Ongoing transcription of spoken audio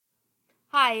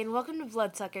Hi, and welcome to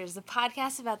Bloodsuckers, the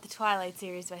podcast about the Twilight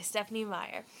series by Stephanie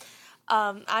Meyer.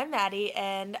 I'm Maddie,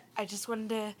 and I just wanted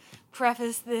to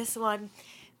preface this one.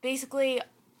 Basically,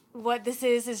 what this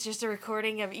is just a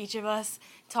recording of each of us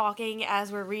talking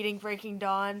as we're reading Breaking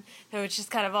Dawn, so it's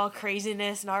just kind of all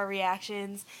craziness and our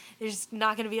reactions. There's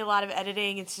not going to be a lot of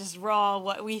editing, it's just raw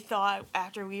what we thought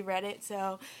after we read it,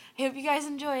 so I hope you guys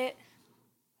enjoy it.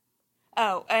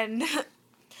 Oh, and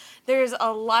there's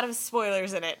a lot of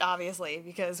spoilers in it, obviously,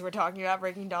 because we're talking about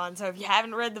Breaking Dawn. So if you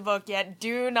haven't read the book yet,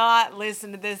 do not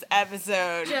listen to this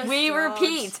episode. We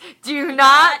repeat, do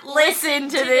not listen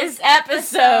to this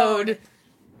episode.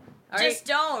 Just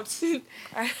don't.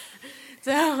 Alright.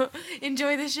 So,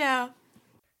 enjoy the show.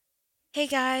 Hey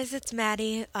guys, it's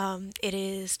Maddie. It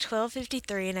is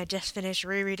 12:53 and I just finished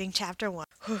rereading chapter 1.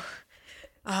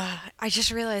 I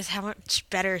just realized how much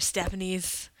better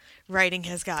Stephanie's writing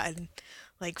has gotten.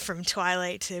 Like, from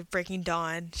Twilight to Breaking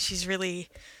Dawn. She's really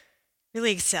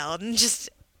excelled. And just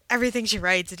everything she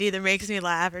writes, it either makes me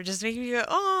laugh or just makes me go,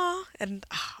 oh. And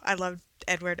I love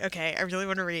Edward. Okay, I really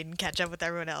want to read and catch up with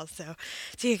everyone else. So,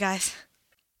 see you guys.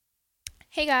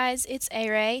 Hey guys, it's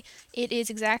A-Ray. It is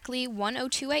exactly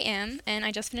 1:02 a.m. and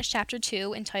I just finished chapter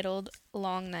 2 entitled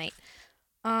Long Night.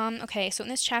 Okay, so in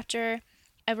this chapter,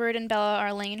 Edward and Bella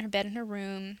are laying in her bed in her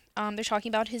room. They're talking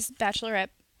about his bachelorette,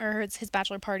 or his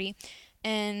bachelor party,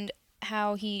 and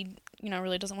how he,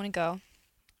 really doesn't want to go.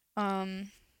 Let's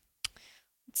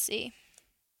see.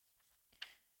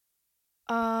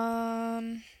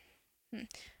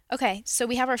 Okay, so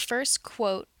we have our first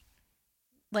quote,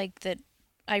 like, that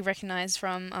I recognize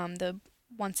from the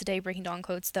Once a Day Breaking Dawn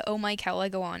quotes, the "Oh Mike, how will I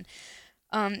go on?"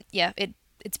 Yeah,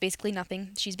 it's basically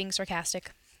nothing. She's being sarcastic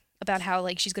about how,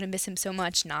 like, she's gonna miss him so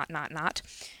much. Not.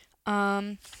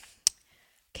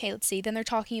 Okay, let's see. Then they're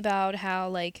talking about how,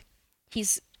 like,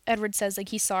 Edward says, like,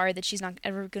 he's sorry that she's not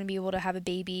ever gonna be able to have a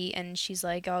baby, and she's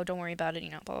like, oh, don't worry about it,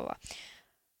 blah, blah,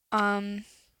 blah.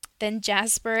 Then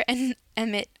Jasper and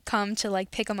Emmett come to,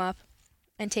 like, pick him up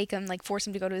and take him, like, force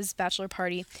him to go to his bachelor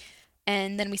party.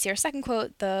 And then we see our second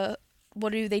quote,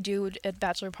 what do they do at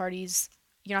bachelor parties?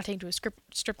 You're not taken to a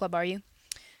strip club, are you?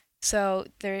 So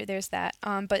there's that.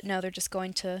 But no, they're just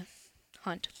going to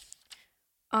hunt.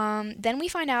 Then we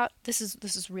find out, this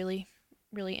is really,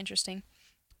 really interesting.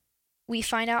 We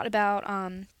find out about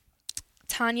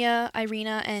Tanya,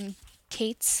 Irina, and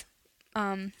Kate's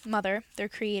mother, their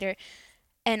creator,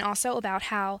 and also about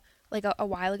how, like, a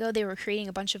while ago they were creating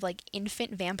a bunch of, like,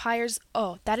 infant vampires.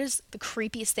 Oh, that is the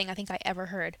creepiest thing I think I ever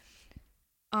heard.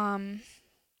 And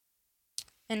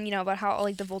about how,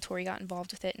 like, the Volturi got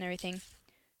involved with it and everything.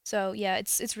 So yeah,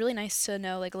 it's really nice to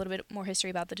know, like, a little bit more history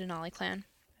about the Denali clan.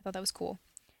 I thought that was cool.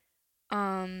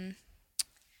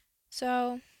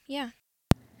 So yeah.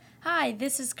 Hi,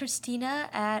 this is Christina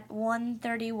at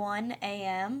 1:31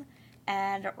 a.m.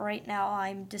 and right now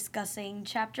I'm discussing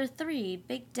Chapter 3,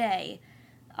 Big Day.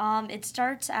 It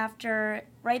starts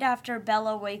right after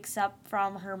Bella wakes up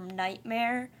from her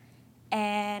nightmare,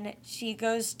 and she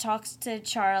talks to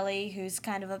Charlie, who's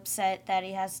kind of upset that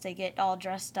he has to get all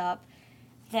dressed up.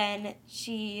 Then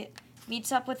she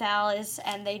meets up with Alice,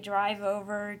 and they drive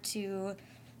over to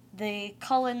the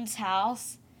Cullens'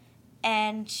 house,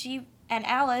 and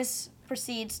Alice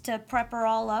proceeds to prep her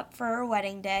all up for her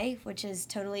wedding day, which is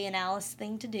totally an Alice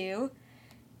thing to do.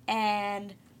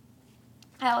 And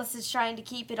Alice is trying to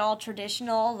keep it all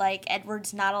traditional, like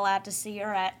Edward's not allowed to see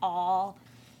her at all.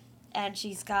 And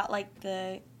she's got, like,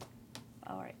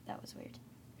 alright, that was weird.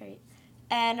 Right.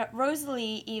 And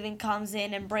Rosalie even comes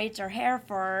in and braids her hair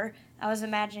for her. I was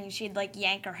imagining she'd, like,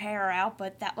 yank her hair out,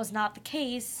 but that was not the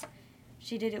case.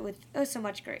 She did it with so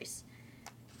much grace.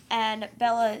 And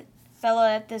Bella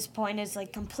at this point is,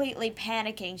 like, completely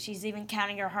panicking. She's even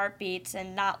counting her heartbeats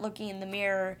and not looking in the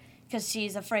mirror because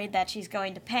she's afraid that she's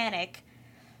going to panic.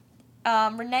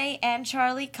 Renee and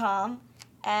Charlie come,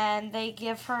 and they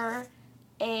give her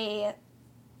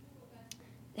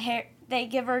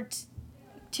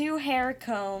two hair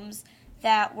combs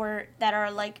that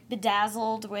are, like,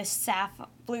 bedazzled with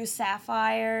blue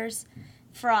sapphires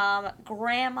from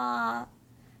Grandma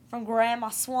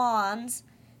Swan's.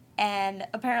 And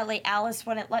apparently Alice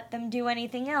wouldn't let them do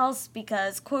anything else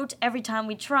because, quote, every time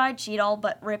we tried, she'd all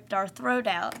but ripped our throat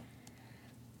out.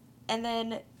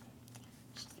 And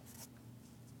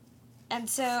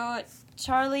so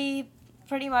Charlie,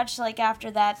 pretty much, like, after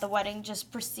that, the wedding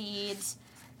just proceeds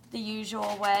the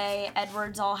usual way.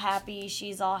 Edward's all happy,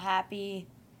 she's all happy.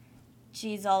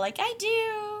 She's all like, I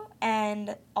do!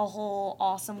 And a whole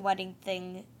awesome wedding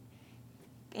thing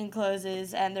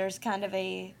encloses, and there's kind of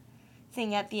a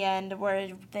thing at the end where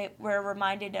we're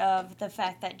reminded of the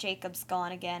fact that Jacob's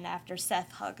gone again after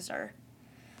Seth hugs her.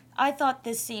 I thought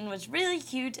this scene was really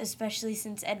cute, especially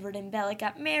since Edward and Bella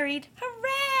got married.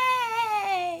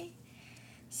 Hooray!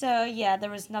 So, yeah,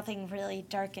 there was nothing really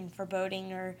dark and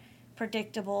foreboding or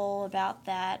predictable about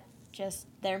that. Just,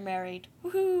 they're married.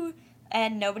 Woohoo!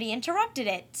 And nobody interrupted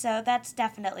it, so that's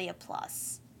definitely a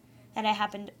plus. And it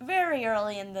happened very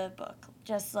early in the book,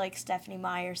 just like Stephenie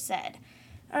Meyer said.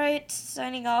 Alright,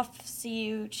 signing off. See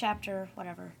you, chapter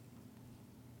whatever.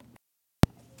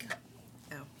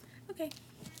 Oh, okay.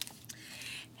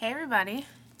 Hey everybody,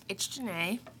 it's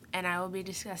Janae, and I will be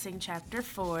discussing chapter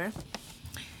 4.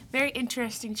 Very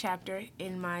interesting chapter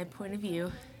in my point of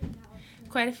view.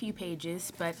 Quite a few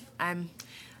pages, but I'm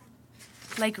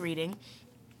like reading.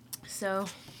 So,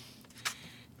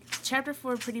 chapter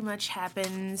 4 pretty much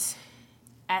happens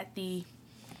at the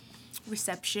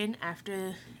reception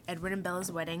after Edward and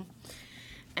Bella's wedding,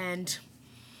 and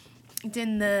it's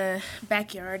in the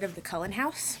backyard of the Cullen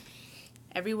house.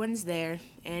 Everyone's there.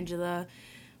 Angela,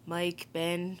 Mike,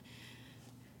 Ben,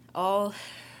 all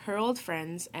her old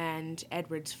friends and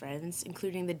Edward's friends,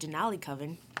 including the Denali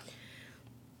coven.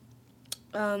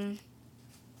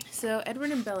 So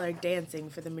Edward and Bella are dancing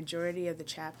for the majority of the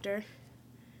chapter,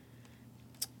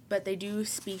 but they do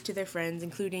speak to their friends,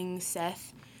 including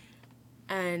Seth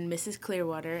and Mrs.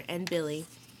 Clearwater and Billy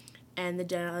and the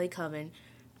Denali coven.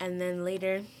 And then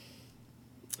later,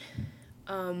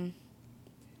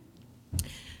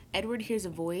 Edward hears a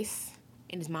voice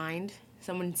in his mind.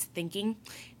 Someone's thinking,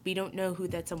 but you don't know who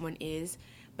that someone is.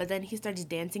 But then he starts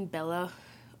dancing Bella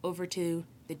over to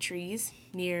the trees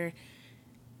near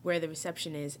where the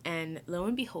reception is. And lo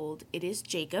and behold, it is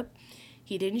Jacob.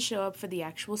 He didn't show up for the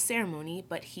actual ceremony,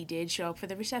 but he did show up for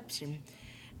the reception.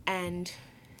 And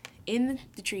in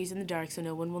the trees in the dark, so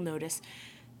no one will notice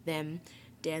them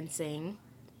dancing,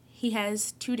 he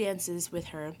has 2 dances with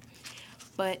her.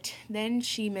 But then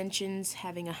she mentions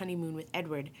having a honeymoon with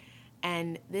Edward,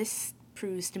 and this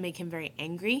proves to make him very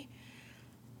angry.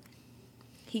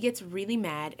 He gets really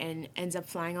mad and ends up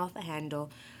flying off the handle.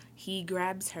 He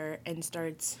grabs her and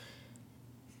starts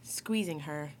squeezing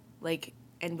her,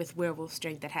 and with werewolf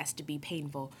strength that has to be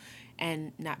painful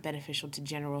and not beneficial to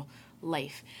general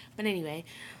life. But anyway,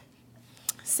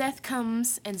 Seth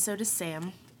comes, and so does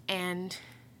Sam, and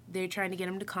they're trying to get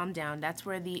him to calm down. That's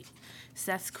where the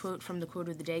Seth's quote from the quote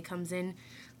of the day comes in.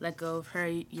 Let go of her,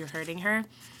 you're hurting her.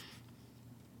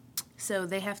 So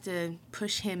they have to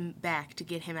push him back to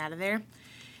get him out of there.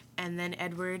 And then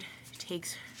Edward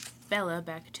takes Bella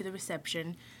back to the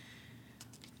reception,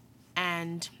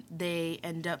 and they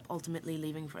end up ultimately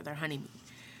leaving for their honeymoon.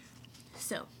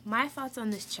 So, my thoughts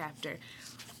on this chapter.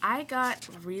 I got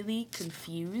really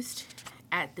confused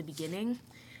at the beginning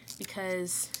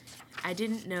because I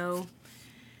didn't know,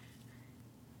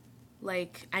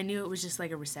 I knew it was just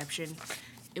like a reception.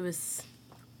 It was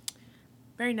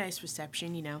very nice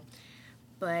reception,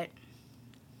 but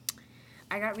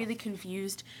I got really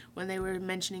confused when they were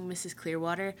mentioning Mrs.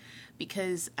 Clearwater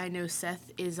because I know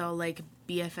Seth is all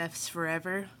BFFs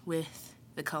forever with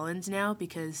the Cullens now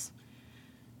because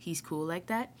he's cool like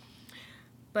that.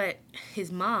 But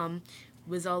his mom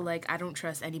was all I don't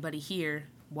trust anybody here.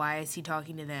 Why is he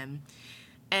talking to them?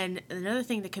 And another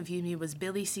thing that confused me was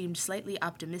Billy seemed slightly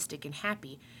optimistic and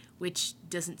happy, which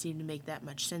doesn't seem to make that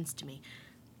much sense to me.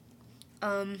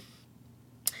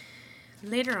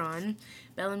 Later on,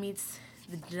 Bella meets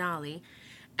the Denali,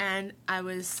 and I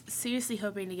was seriously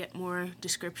hoping to get more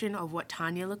description of what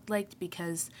Tanya looked like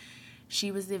because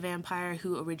she was the vampire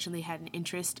who originally had an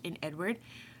interest in Edward,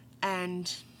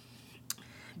 and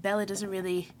Bella doesn't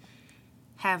really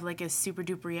have a super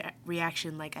duper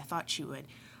reaction like I thought she would,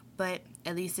 but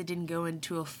at least it didn't go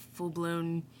into a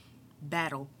full-blown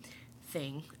battle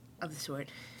thing of the sort.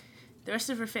 The rest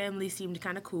of her family seemed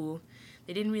kind of cool.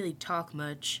 They didn't really talk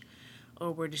much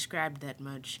or were described that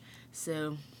much,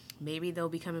 so maybe they'll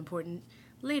become important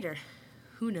later.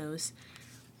 Who knows?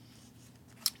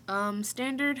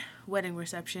 Standard wedding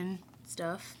reception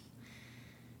stuff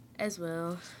as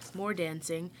well. More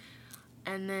dancing.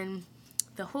 And then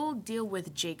the whole deal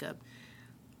with Jacob.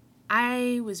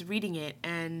 I was reading it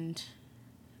and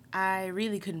I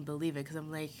really couldn't believe it because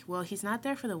I'm like, well, he's not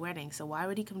there for the wedding, so why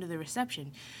would he come to the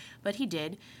reception? But he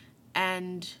did,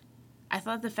 and I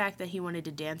thought the fact that he wanted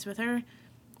to dance with her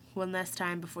one last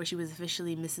time before she was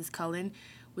officially Mrs. Cullen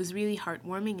was really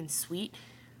heartwarming and sweet.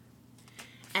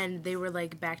 And they were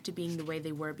back to being the way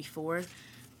they were before,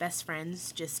 best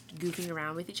friends, just goofing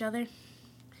around with each other.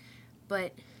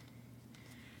 But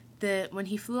when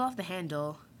he flew off the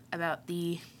handle about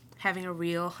the having a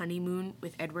real honeymoon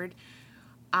with Edward,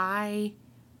 I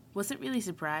wasn't really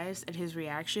surprised at his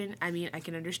reaction. I mean, I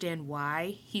can understand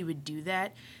why he would do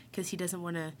that, because he doesn't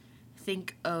want to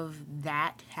think of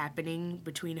that happening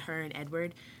between her and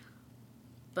Edward,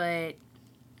 but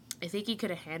I think he could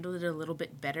have handled it a little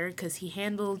bit better, because he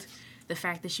handled the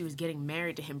fact that she was getting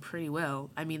married to him pretty well.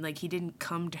 I mean, like, he didn't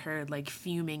come to her, like,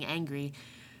 fuming angry,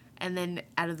 and then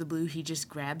out of the blue he just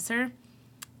grabs her.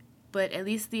 But at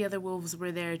least the other wolves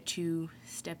were there to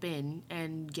step in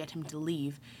and get him to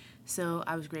leave. So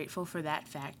I was grateful for that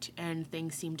fact, and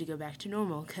things seemed to go back to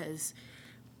normal, because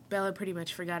Bella pretty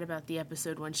much forgot about the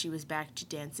episode when she was back to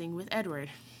dancing with Edward.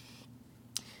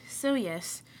 So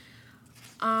yes,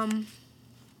 that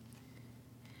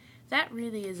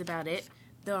really is about it,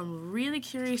 though I'm really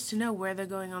curious to know where they're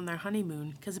going on their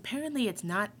honeymoon, because apparently it's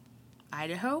not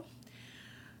Idaho.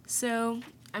 So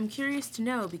I'm curious to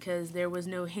know, because there was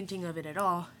no hinting of it at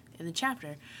all in the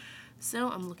chapter. So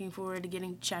I'm looking forward to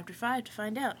getting to chapter 5 to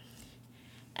find out.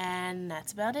 And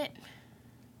that's about it.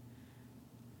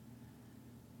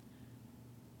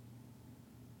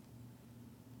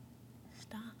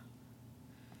 Stop.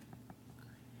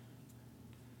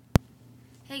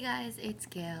 Hey guys, it's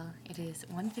Gail. It is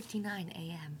 1:59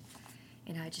 a.m.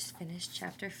 and I just finished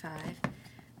chapter 5,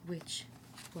 which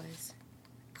was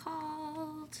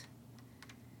called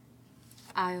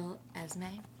Isle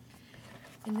Esme.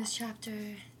 In this chapter,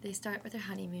 they start with their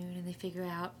honeymoon and they figure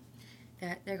out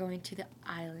that they're going to the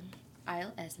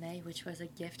Isle Esme, which was a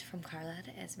gift from Carla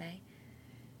to Esme.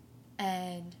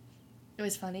 And it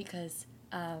was funny because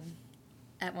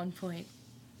at one point,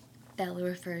 Bella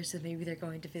refers to maybe they're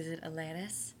going to visit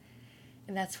Atlantis,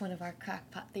 and that's one of our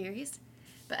crackpot theories.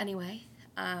 But anyway,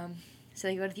 so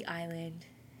they go to the island,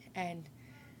 and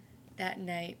that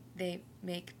night they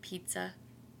make pizza,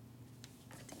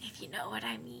 if you know what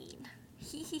I mean.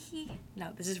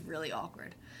 No, this is really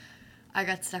awkward. I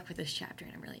got stuck with this chapter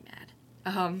and I'm really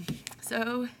mad.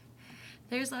 So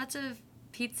there's lots of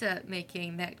pizza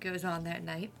making that goes on that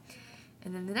night,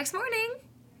 and then the next morning,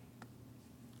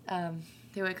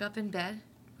 they wake up in bed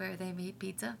where they made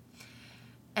pizza,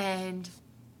 and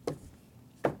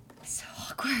so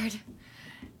awkward.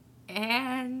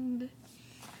 And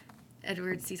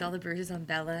Edward sees all the bruises on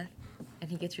Bella,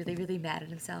 and he gets really, really mad at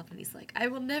himself, and he's like, I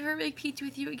will never make pizza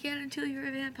with you again until you're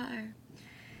a vampire.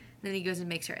 Then he goes and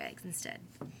makes her eggs instead.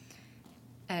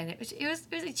 And it was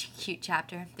a cute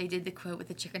chapter. They did the quote with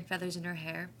the chicken feathers in her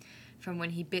hair from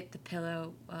when he bit the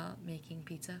pillow while making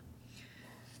pizza.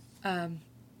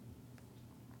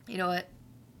 You know what?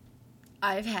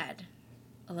 I've had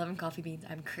 11 coffee beans.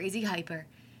 I'm crazy hyper.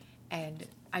 And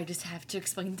I just have to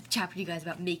explain the chapter to you guys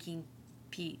about making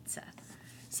pizza.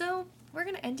 So we're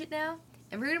going to end it now.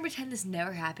 And we're going to pretend this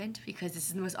never happened, because this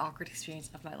is the most awkward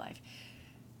experience of my life.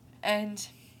 And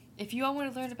if you all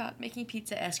want to learn about making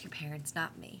pizza, ask your parents,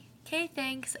 not me. Okay,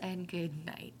 thanks and good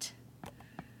night.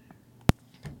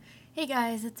 Hey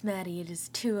guys, it's Maddie. It is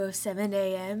 2:07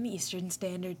 a.m. Eastern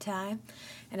Standard Time,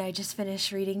 and I just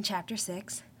finished reading Chapter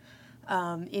 6.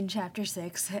 In Chapter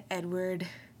 6, Edward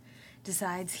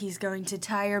decides he's going to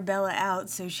tire Bella out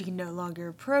so she can no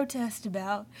longer protest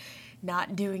about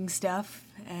not doing stuff,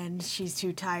 and she's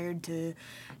too tired to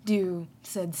do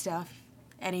said stuff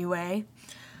anyway.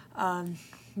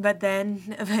 But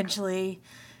then, eventually,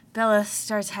 Bella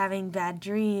starts having bad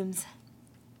dreams,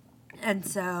 and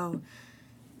so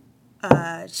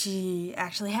she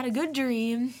actually had a good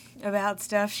dream about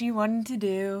stuff she wanted to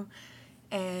do,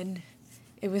 and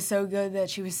it was so good that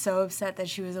she was so upset that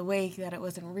she was awake that it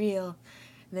wasn't real.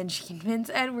 And then she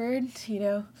convinced Edward,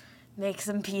 make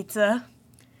some pizza,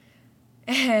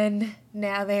 and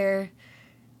now they're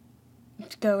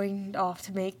going off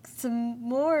to make some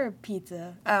more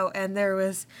pizza. Oh, and there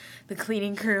was the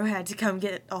cleaning crew had to come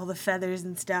get all the feathers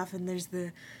and stuff, and there's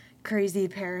the crazy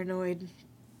paranoid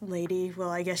lady. Well,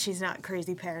 I guess she's not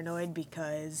crazy paranoid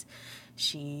because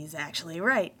she's actually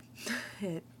right.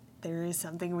 There is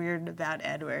something weird about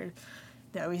Edward,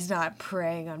 though he's not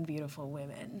preying on beautiful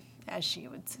women, as she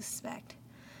would suspect.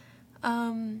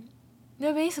 No,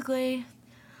 basically,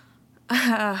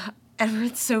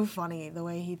 Edward's so funny, the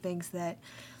way he thinks that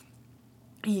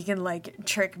he can,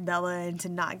 trick Bella into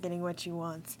not getting what she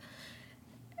wants.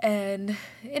 And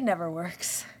it never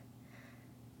works.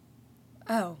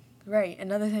 Oh, right,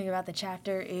 another thing about the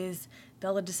chapter is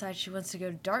Bella decides she wants to go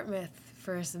to Dartmouth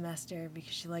for a semester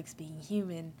because she likes being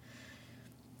human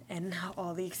and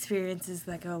all the experiences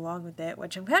that go along with it,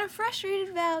 which I'm kind of frustrated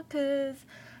about because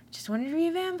I just wanted to be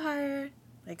a vampire.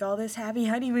 All this happy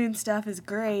honeymoon stuff is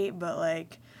great,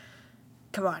 but,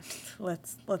 come on,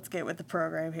 let's get with the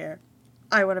program here.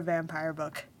 I want a vampire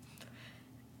book.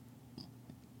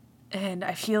 And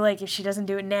I feel like if she doesn't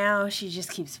do it now, she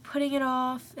just keeps putting it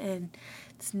off, and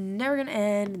it's never gonna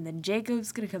end, and then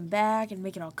Jacob's gonna come back and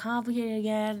make it all complicated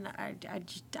again.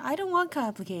 I don't want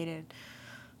complicated.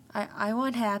 I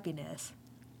want happiness.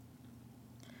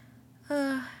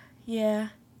 Yeah.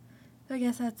 I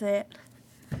guess that's it.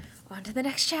 On to the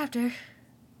next chapter.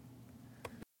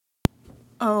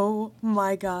 Oh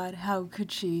my god, how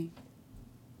could she?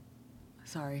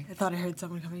 Sorry, I thought I heard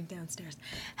someone coming downstairs.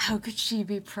 How could she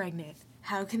be pregnant?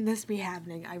 How can this be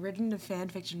happening? I read into fan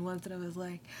fiction once and I was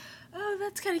like, oh,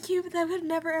 that's kind of cute, but that would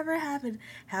never ever happen.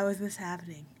 How is this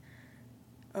happening?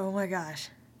 Oh my gosh.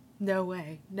 No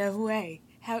way. No way.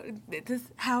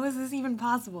 How is this even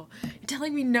possible? You're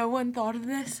telling me no one thought of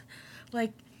this?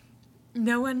 Like,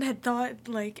 no one had thought,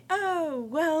 like, oh,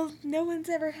 well, no one's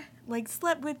ever, like,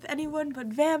 slept with anyone but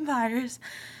vampires,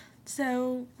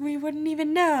 so we wouldn't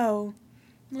even know.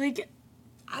 Like,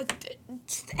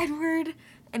 Edward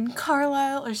and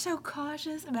Carlisle are so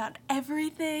cautious about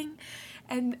everything,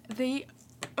 and they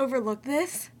overlook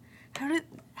this.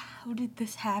 How did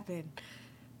this happen?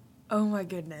 Oh my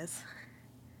goodness.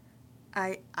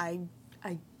 I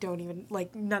don't even,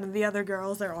 like, none of the other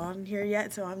girls are on here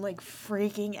yet, so I'm, like,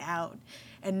 freaking out,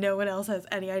 and no one else has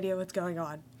any idea what's going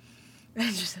on.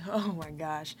 It's just, oh my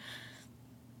gosh.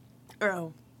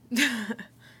 Oh.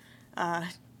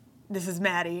 This is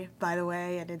Maddie, by the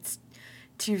way, and it's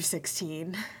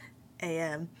 2:16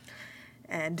 a.m.,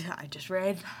 and I just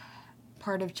read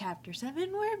part of chapter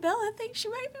 7 where Bella thinks she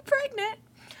might be pregnant.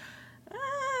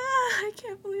 I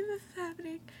can't believe this is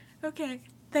happening. Okay,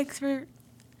 thanks for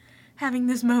having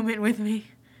this moment with me.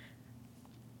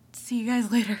 See you guys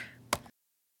later.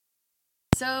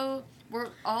 So we're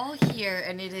all here,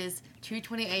 and it is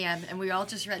 2:20 a.m., and we all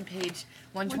just read page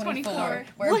 124,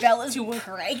 where Bella's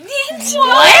pregnant.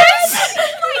 What?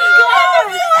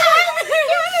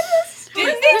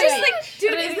 Didn't they just like?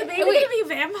 Dude, is the baby gonna be a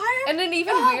vampire? And an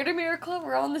even weirder miracle,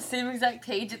 we're all on the same exact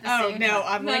page at the same time.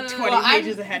 I'm like 20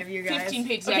 pages ahead of you guys. 15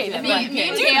 pages Okay, after me that.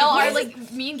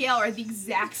 and Gail are the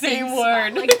exact Same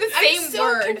word. Like the same I'm so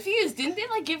word. confused. Didn't they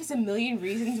like give us a million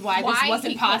reasons why Why this he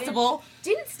wasn't couldn't? possible?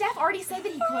 Didn't Steph already say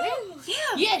that he couldn't?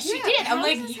 Yeah, she did. I'm how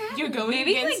like, is this you're happening? going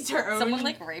Maybe against like her own. someone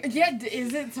like raped. Yeah,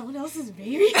 is it someone else's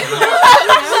baby?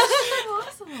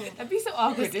 That'd be so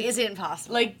awkward. This isn't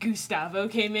possible. Like Gustavo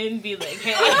came in and be like,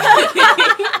 hey. Just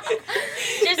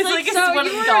It's like, like, so one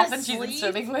you of the were dolphins she's been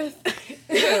asleep? swimming with.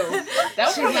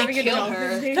 That would probably kill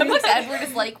her. Then looks Edward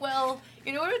is like, well,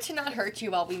 in order to not hurt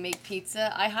you while we make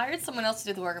pizza, I hired someone else to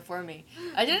do the work for me.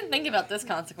 I didn't think about this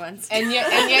consequence. And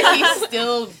yet he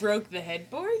still broke the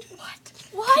headboard?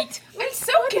 What? I'm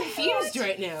so confused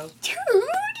right now. Dude!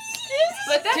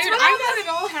 But that's Dude, what I'm not at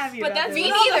all happy But about that's this.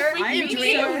 what all the I am freaking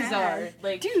dreaming shows mad. are.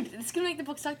 Like, Dude, it's gonna make the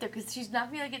book suck though, because she's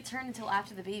not gonna get turned until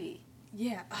after the baby.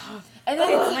 Yeah. And then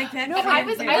It's like that. And I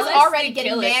was Realistic already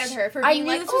getting killish. mad at her for I being knew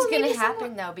like, this was oh, gonna maybe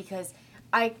happen though, because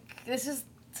this is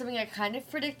something I kind of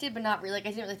predicted, but not really. Like I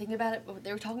didn't really think about it. But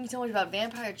they were talking so much about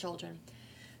vampire children.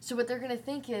 So what they're gonna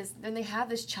think is, then they have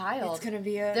this child. It's gonna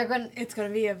be a. They're gonna- It's gonna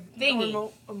be a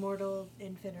Thingy. immortal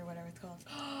infant or whatever it's called.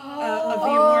 Of the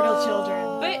immortal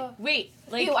children. but wait,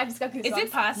 like, Ew, I just got goosebumps. is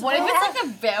it possible? What if it's like a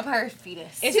vampire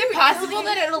fetus? Is it possible Dude,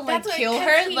 that it'll like that's what- kill cause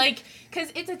her? he- Like,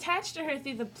 because it's attached to her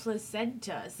through the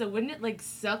placenta, so wouldn't it like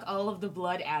suck all of the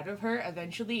blood out of her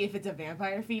eventually if it's a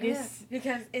vampire fetus?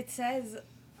 Because it says,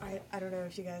 I don't know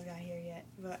if you guys got here yet,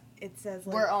 but it says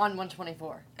like. We're on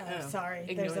 124. Oh, Sorry,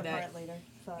 ignore there's a that. part later.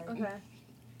 Sorry. Okay.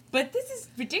 But this is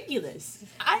ridiculous.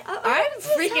 I'm What's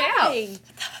freaking out. happening?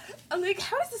 I'm like,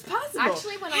 how is this possible?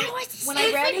 Actually, when I It's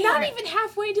read like not even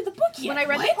halfway to the book yet. when I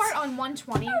read What? the part on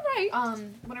 120, Alright.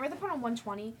 when I read the part on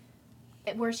 120,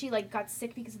 where she like got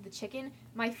sick because of the chicken,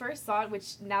 my first thought,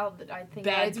 which now that I think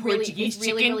Bad about it, it's really, Portuguese it's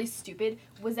really, chicken? really stupid,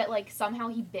 was that like somehow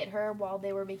he bit her while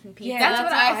they were making pizza. Yeah, That's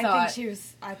what I thought. think she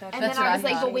was. I thought. And That's then what I I was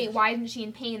like, thought. but wait, why isn't she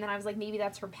in pain? And then I was like, maybe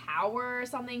that's her power or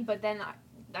something. But then I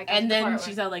got to And the then part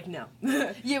she's where- all like, no.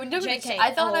 Yeah, but no, but JK,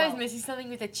 I thought I was LOL. missing something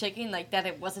with the chicken, like that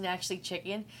it wasn't actually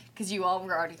chicken, because you all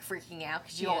were already freaking out,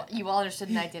 because you all understood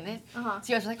and I didn't. Uh-huh.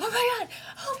 So you guys were like, oh my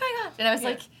god, and I was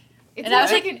like, It's and I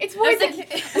was like, chicken. It's I more was than.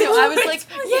 like, no, I was like,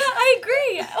 yeah, I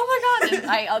agree. Oh my god,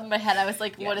 and I on my head I was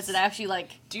like, what is it actually like?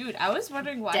 Dude, I was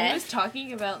wondering why he Death? was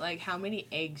talking about like how many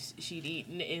eggs she'd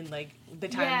eaten in like the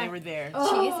time Yeah. they were there.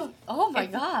 Jeez. Oh my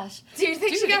gosh. Do you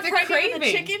think Dude, she got it's a pregnant with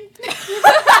a craving. chicken?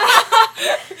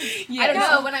 Yeah, I don't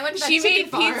know. When I went to that She made chicken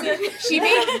farm, pizza. She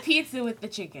made pizza with the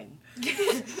chicken.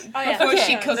 yeah. Before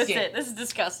she Okay, cooked that's it. This is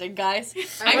disgusting, guys.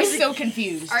 I'm so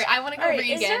confused. All right, I want to go Alright,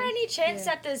 read is there again. any chance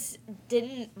that this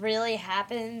didn't really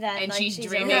happen? That And like, she's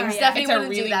dreaming? overreacting? Stephanie It's a wouldn't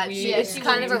really do that. weird- It's Yeah,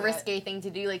 kind of a she wouldn't do risque thing to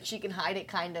do. Like she can hide it,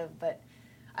 kind of, but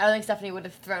I don't think Stephanie would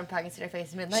have thrown pregnancy in her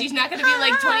face and been like, She's not gonna be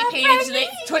like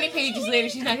 20 pages later.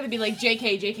 She's not gonna be like JK.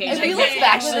 if you JK. look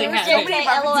back, actually there were have so it. many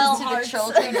LOL references to the hearts.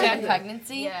 children Exactly. and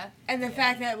pregnancy. Yeah. And the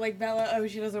fact that, like, Bella,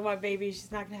 she doesn't want babies,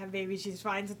 she's not gonna have babies, she's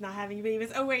fine with not having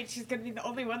babies. Oh, wait, she's gonna be the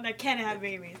only one that can have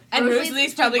babies. And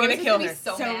Rosalie's probably gonna kill her. Be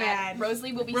so So mad. mad.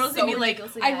 Rosalie will be Rosalie so be like,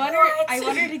 ridiculously I mad.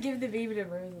 want her to give the baby to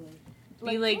Rosalie.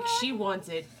 Be like, she wants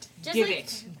it. Just Give like- it.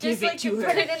 just Give like it to you her.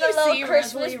 put it in a You little see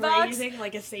Christmas Rosalie box. raising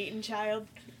like a Satan child.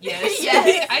 Yes.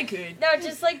 Yes. I could. No,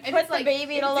 just like And put it's the like,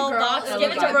 baby in if a it's a little girl, box, it'll give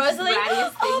be it to like Rosalie.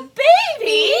 brattiest Oh, thing.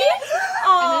 baby! And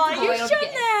Oh, then it's a boy, you it'll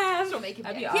shouldn't be have. She'll make him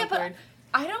That'd be gay. Yeah, but awkward.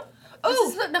 I don't.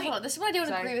 This is what I don't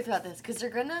Sorry. agree with about this, because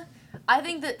they're gonna. I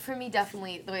think that for me,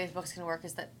 definitely the way this book's gonna work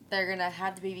is that they're gonna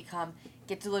have the baby come,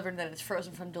 get delivered, and then it's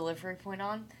frozen from delivery point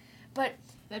on. But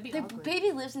That'd be the awkward.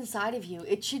 baby lives inside of you.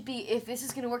 It should be, if this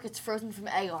is gonna work, it's frozen from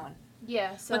egg on.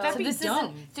 Yeah, so. But that'd So be this dumb.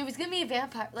 isn't. So if it's gonna be a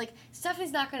vampire, like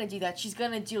Stephanie's not gonna do that. She's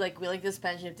gonna do like the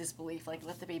suspension of disbelief, like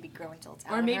let the baby grow until it's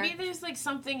out. Or of maybe her. there's like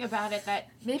something about it that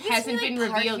Maybe hasn't it's been like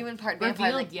part revealed. human, part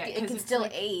vampire. Like, yet, it 'cause can it's still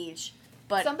like- age,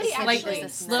 but Somebody it's like actually,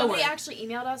 this slower. somebody actually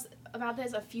emailed us about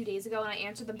this a few days ago, and I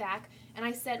answered them back. And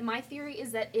I said my theory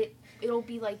is that it'll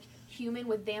be like human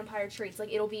with vampire traits.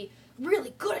 Like it'll be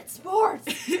really good at sports,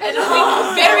 and it'll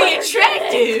be Very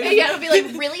attractive. Yeah, it'll be like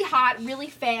really hot, really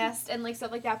fast, and like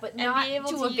stuff like that. But And not be able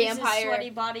to to a use his vampire. sweaty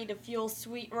body to fuel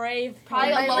sweet rave.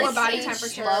 Probably a Might, lower like, body age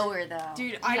temperature. Slower though.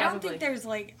 Dude, I don't Probably. think there's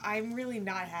like, I'm really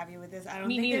not happy with this. I don't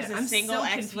Me think neither. there's a I'm single so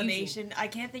confusing. explanation. I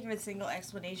can't think of a single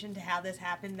explanation to how this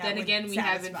happened. That Then would again, we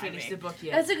haven't satisfy finished me. the book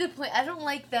yet. That's a good point. I don't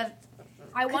like that.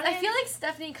 I want. I feel like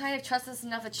Stephanie kind of trusts us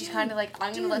enough that she's kind of like,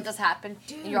 I'm gonna let dude, this happen,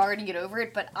 dude. and you're already gonna get over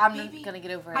it, but I'm Maybe- not gonna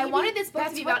get over it. I wanted this book to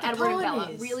that's be what about the Edward and poem Bella.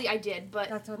 is. Really, I did, but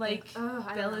That's what like I don't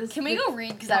know. Bella's. Can we go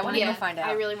read? Because I want to yeah, go find out.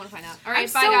 I really want to find out. All right,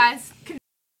 I'm bye so- guys.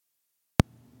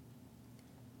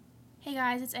 Hey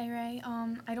guys, it's A-Ray.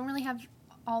 I don't really have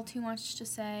all too much to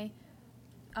say,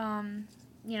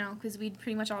 you know, because we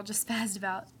pretty much all just spazzed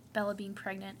about Bella being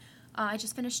pregnant. I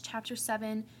just finished chapter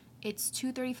 7. It's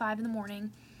 2:35 in the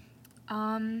morning.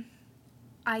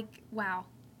 Wow.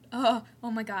 Oh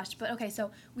my gosh. But okay,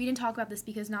 so we didn't talk about this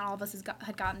because not all of us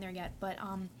had gotten there yet, but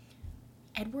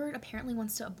Edward apparently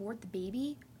wants to abort the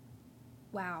baby.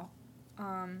 Wow.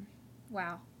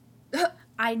 Wow.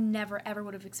 I never ever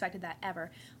would have expected that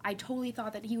ever. I totally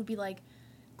thought that he would be like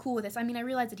cool with this. I mean, I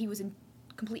realized that he was in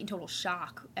complete and total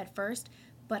shock at first,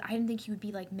 but I didn't think he would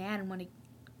be like mad and want to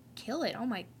kill it. Oh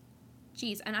my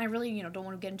jeez. And I really, don't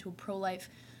want to get into a pro-life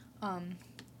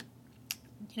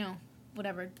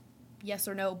whatever, yes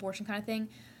or no abortion kind of thing.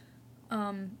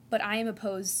 But I am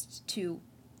opposed to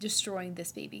destroying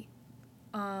this baby.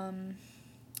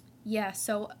 Yeah,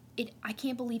 so I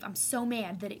can't believe, I'm so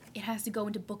mad that it has to go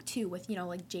into book 2 with,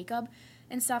 like Jacob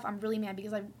and stuff. I'm really mad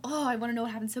because I want to know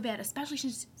what happened so bad, especially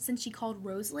since she called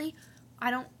Rosalie.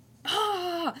 I'm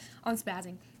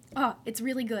spazzing. It's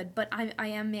really good, but I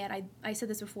am mad. I said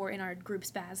this before in our group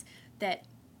spaz, that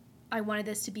I wanted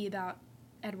this to be about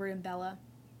Edward and Bella,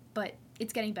 but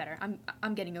it's getting better.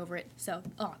 I'm getting over it, so,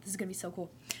 this is going to be so cool.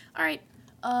 All right,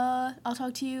 I'll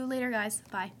talk to you later, guys.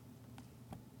 Bye.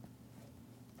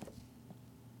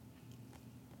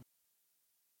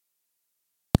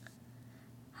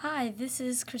 Hi, this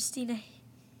is Christina.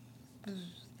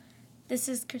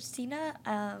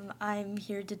 I'm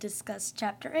here to discuss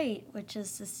Chapter 8, which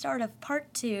is the start of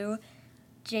Part 2,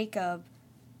 Jacob.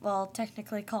 Well,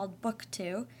 technically called Book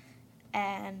 2.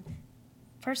 And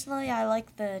personally, I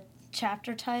like the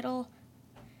chapter title,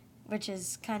 which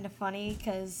is kind of funny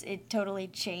because it totally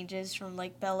changes from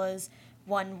like Bella's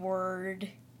one-word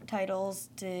titles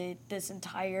to this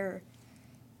entire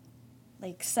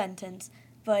like sentence.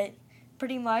 But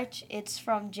pretty much it's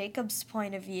from Jacob's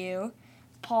point of view.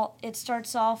 It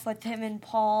starts off with him and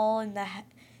Paul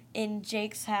in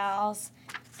Jake's house.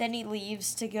 Then he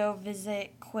leaves to go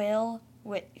visit Quill,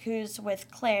 who's with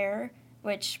Claire,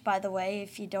 which, by the way,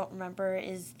 if you don't remember,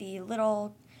 is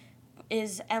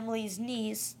Emily's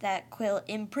niece that Quill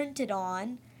imprinted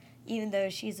on, even though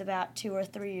she's about 2 or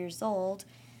 3 years old.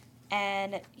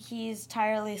 And he's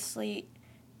tirelessly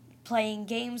playing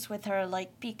games with her,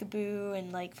 like peekaboo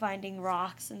and like finding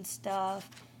rocks and stuff,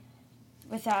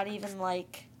 without even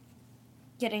like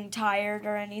getting tired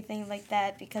or anything like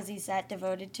that because he's that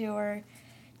devoted to her.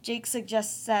 Jake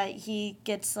suggests that he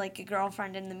gets like a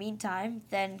girlfriend in the meantime.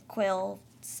 Then Quill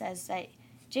says that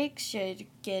Jake should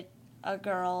get a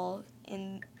girl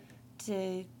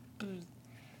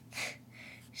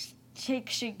Jake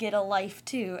should get a life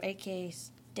too, aka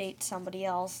date somebody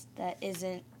else that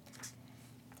isn't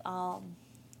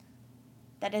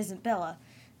Bella.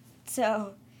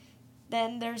 So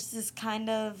then there's this kind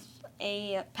of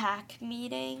a pack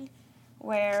meeting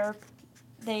where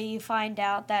they find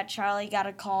out that Charlie got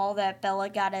a call that Bella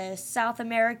got a South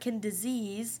American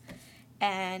disease,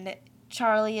 and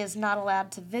Charlie is not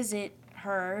allowed to visit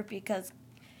her because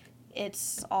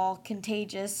it's all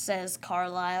contagious, says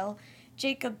Carlisle.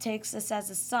 Jacob takes this as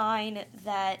a sign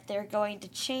that they're going to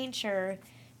change her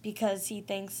because he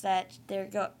thinks that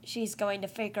she's going to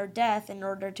fake her death in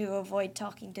order to avoid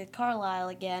talking to Carlisle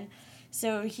again.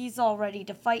 So he's all ready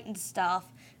to fight and stuff,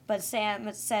 but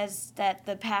Sam says that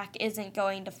the pack isn't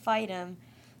going to fight him,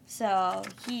 so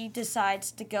he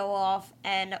decides to go off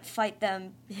and fight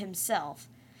them himself.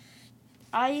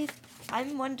 I'm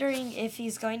wondering if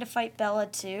he's going to fight Bella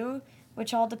too,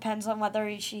 which all depends on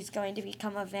whether she's going to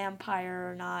become a vampire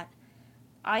or not.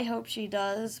 I hope she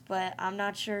does, but I'm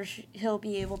not sure he'll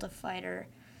be able to fight her.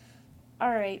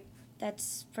 Alright,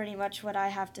 that's pretty much what I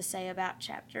have to say about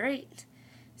Chapter 8.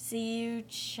 See you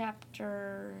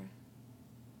Chapter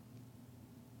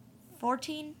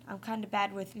 14? I'm kind of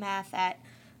bad with math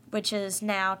which is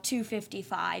now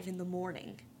 2:55 in the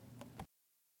morning.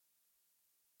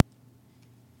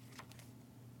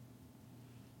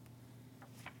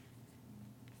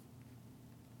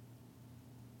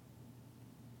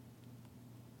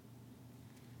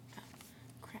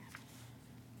 Crap.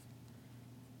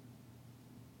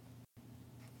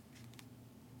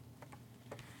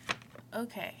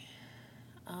 Okay.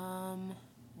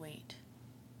 Wait.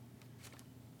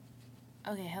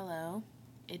 Okay, hello.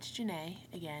 It's Janae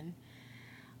again.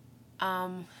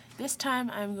 This time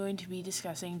I'm going to be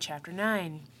discussing Chapter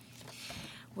 9,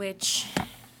 which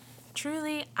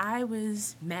truly I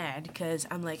was mad because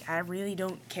I'm like, I really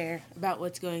don't care about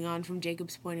what's going on from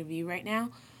Jacob's point of view right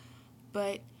now,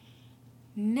 but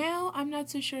now I'm not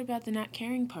so sure about the not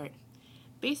caring part.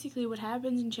 Basically, what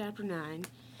happens in Chapter 9,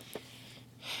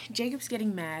 Jacob's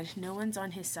getting mad. No one's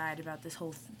on his side about this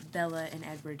whole Bella and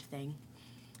Edward thing.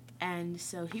 And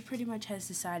so he pretty much has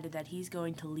decided that he's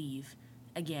going to leave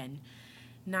again.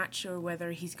 Not sure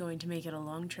whether he's going to make it a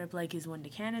long trip like his one to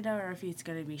Canada or if it's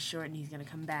going to be short and he's going to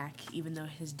come back, even though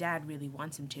his dad really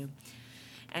wants him to.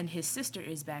 And his sister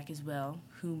is back as well,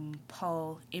 whom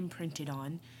Paul imprinted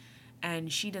on,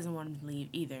 and she doesn't want him to leave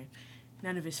either.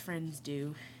 None of his friends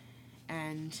do.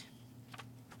 And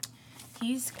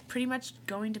he's pretty much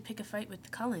going to pick a fight with the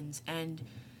Cullens, and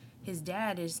his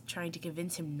dad is trying to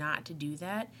convince him not to do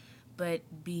that, but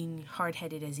being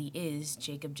hard-headed as he is,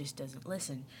 Jacob just doesn't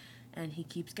listen, and he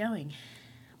keeps going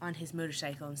on his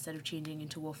motorcycle instead of changing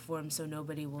into wolf form so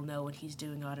nobody will know what he's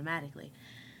doing automatically.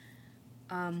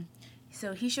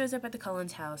 So he shows up at the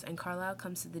Cullens' house, and Carlisle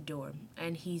comes to the door,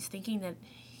 and he's thinking that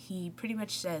he pretty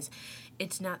much says,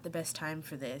 it's not the best time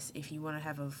for this. If you want to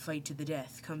have a fight to the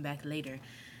death, come back later.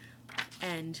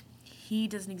 And he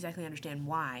doesn't exactly understand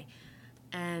why.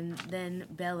 And then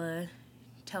Bella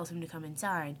tells him to come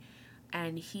inside,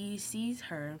 and he sees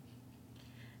her,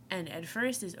 and at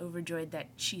first is overjoyed that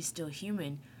she's still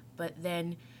human, but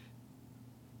then,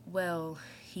 well,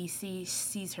 he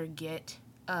sees her get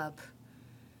up,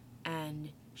 and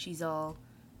she's all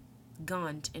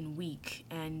gaunt and weak,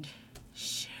 and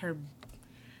her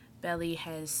belly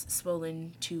has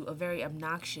swollen to a very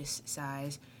obnoxious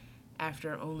size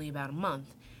after only about a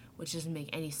month, which doesn't make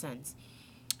any sense.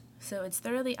 So it's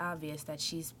thoroughly obvious that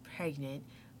she's pregnant,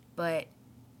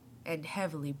 and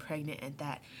heavily pregnant at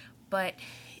that. But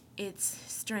it's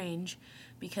strange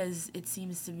because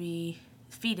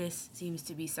fetus seems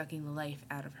to be sucking the life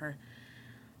out of her.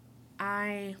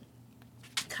 I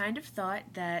kind of thought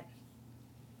that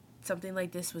something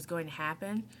like this was going to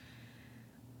happen.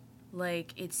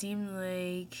 Like, it seemed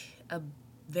like a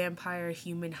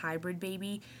vampire-human hybrid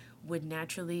baby would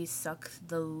naturally suck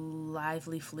the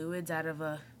lively fluids out of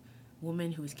a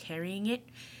woman who's carrying it.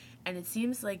 And it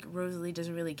seems like Rosalie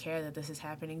doesn't really care that this is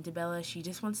happening to Bella. She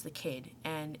just wants the kid.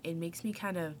 And it makes me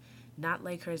kind of not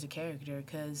like her as a character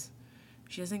because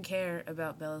she doesn't care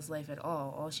about Bella's life at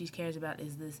all. All she cares about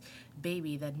is this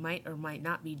baby that might or might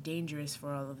not be dangerous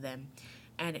for all of them.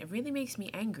 And it really makes me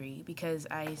angry because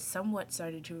I somewhat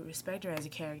started to respect her as a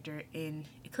character in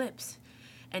Eclipse.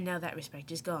 And now that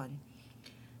respect is gone.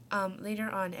 Later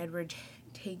on, Edward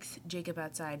takes Jacob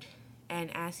outside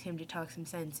and asks him to talk some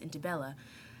sense into Bella.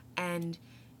 And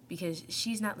because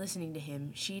she's not listening to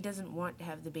him, she doesn't want to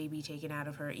have the baby taken out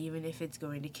of her, even if it's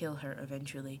going to kill her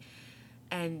eventually.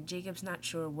 And Jacob's not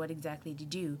sure what exactly to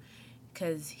do,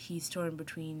 because he's torn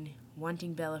between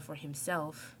wanting Bella for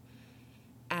himself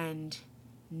and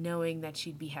knowing that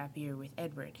she'd be happier with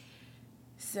Edward.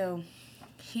 So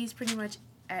he's pretty much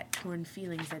at torn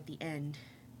feelings at the end.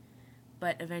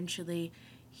 But eventually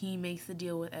he makes the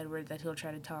deal with Edward that he'll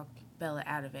try to talk Bella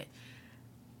out of it.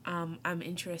 I'm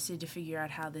interested to figure out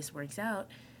how this works out,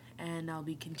 and I'll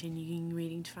be continuing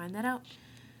reading to find that out.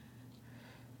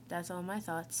 That's all my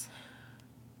thoughts.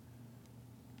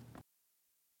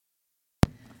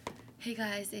 Hey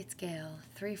guys, it's Gail,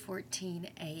 3:14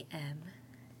 a.m.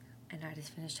 and I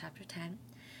just finished chapter 10.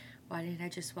 Why didn't I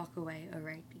just walk away? Oh,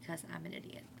 right, because I'm an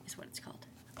idiot, is what it's called.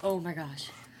 Oh my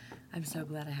gosh, I'm so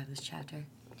glad I have this chapter.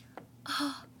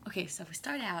 Oh, okay, so we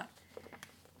start out,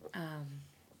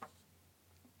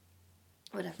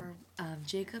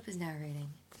 Jacob is narrating,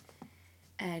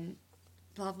 and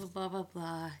blah, blah, blah, blah,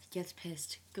 blah, gets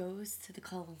pissed, goes to the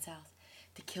Cullens' house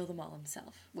to kill them all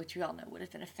himself, which we all know would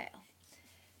have been a fail.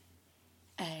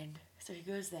 And so he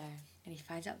goes there, and he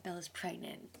finds out Bella's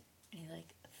pregnant, and he,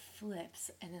 flips,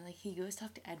 and then, he goes to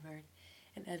talk to Edward,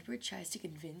 and Edward tries to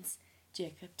convince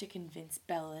Jacob to convince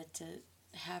Bella to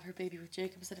have her baby with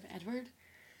Jacob instead of Edward,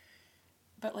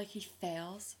 but, he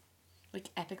fails,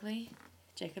 epically,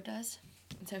 Jacob does,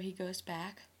 and so he goes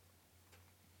back,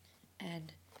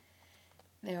 and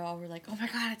they all were like, oh my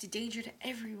god, it's a danger to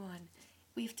everyone,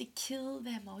 we have to kill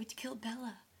them all, we have to kill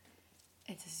Bella,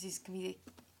 and so this is gonna be,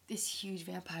 this huge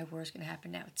vampire war is gonna happen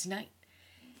now tonight,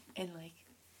 and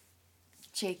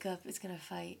Jacob is gonna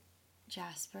fight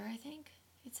Jasper, I think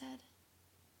it said.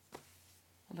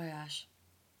 Oh my gosh,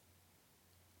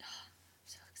 I'm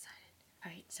so excited.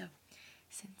 All right, so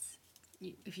since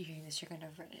if you're hearing this, you're gonna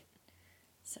have read it.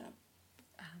 So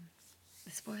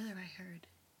the spoiler I heard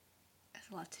has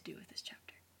a lot to do with this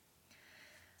chapter.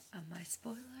 My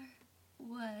spoiler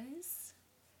was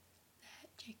that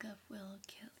Jacob will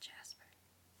kill Jasper.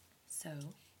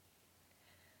 So,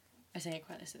 I say it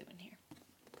quietly so they wouldn't hear.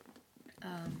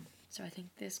 So I think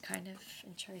this kind of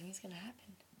intriguing is going to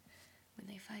happen when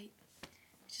they fight,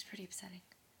 which is pretty upsetting.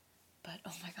 But,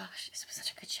 oh my gosh, this was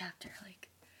such a good chapter. It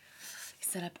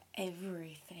set up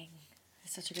everything.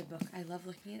 It's such a good book. I love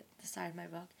looking at the side of my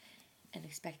book and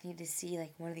expecting to see,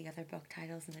 one of the other book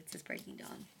titles, and it says Breaking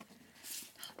Dawn.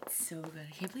 Oh, it's so good.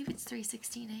 I can't believe it's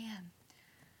 3:16 a.m.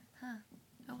 Huh.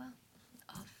 Oh well.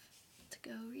 Off to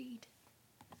go read.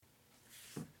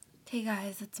 Hey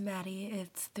guys, it's Maddie.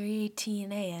 It's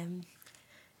 3:18 a.m.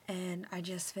 and I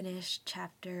just finished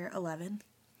chapter 11.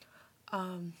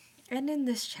 And in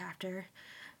this chapter,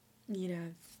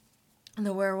 the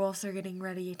werewolves are getting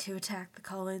ready to attack the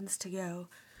Cullens to go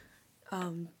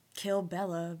kill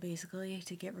Bella, basically,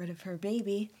 to get rid of her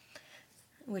baby,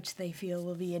 which they feel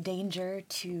will be a danger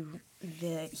to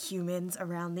the humans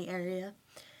around the area.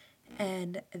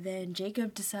 And then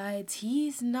Jacob decides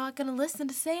he's not going to listen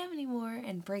to Sam anymore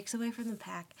and breaks away from the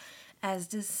pack, as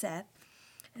does Seth.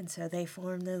 And so they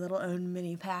form their little own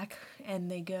mini pack,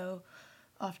 and they go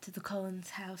off to the Cullens'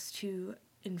 house to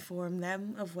inform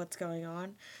them of what's going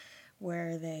on,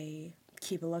 where they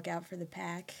keep a lookout for the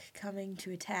pack coming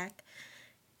to attack.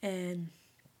 And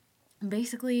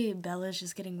basically, Bella's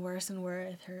just getting worse and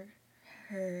worse.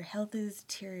 Her health is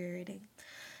deteriorating.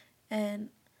 And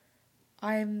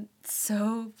I'm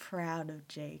so proud of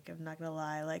Jake, I'm not gonna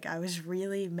lie. I was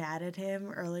really mad at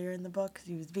him earlier in the book because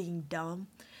he was being dumb.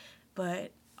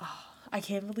 But I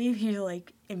can't believe he,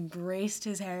 embraced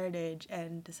his heritage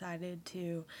and decided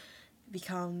to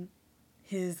become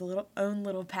his own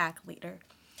little pack leader.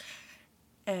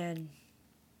 And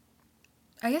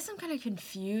I guess I'm kind of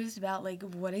confused about,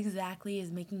 what exactly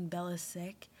is making Bella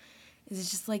sick. Is it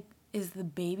just, is the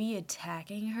baby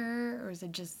attacking her, or is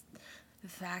it just the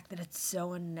fact that it's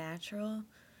so unnatural?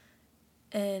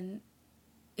 And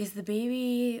is the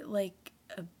baby,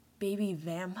 a baby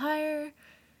vampire?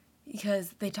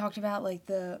 Because they talked about,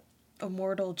 the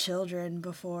immortal children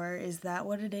before. Is that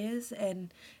what it is?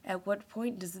 And at what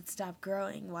point does it stop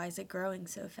growing? Why is it growing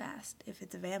so fast if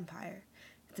it's a vampire?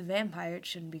 If it's a vampire, it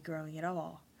shouldn't be growing at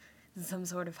all. Is it some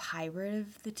sort of hybrid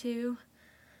of the two?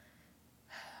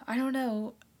 I don't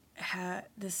know.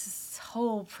 This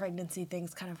whole pregnancy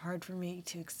thing's kind of hard for me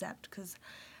to accept because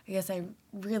I guess I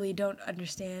really don't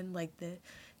understand the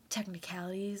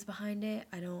technicalities behind it.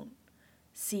 I don't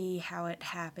see how it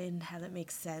happened, how that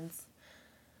makes sense.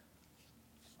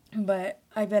 But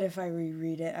I bet if I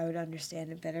reread it, I would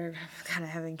understand it better. I'm kind of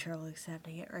having trouble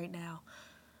accepting it right now.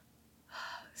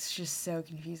 It's just so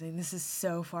confusing. This is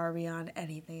so far beyond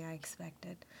anything I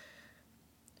expected.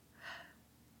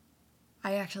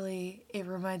 It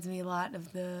reminds me a lot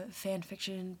of the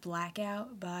fanfiction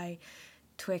Blackout by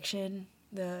Twiction,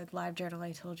 the live journal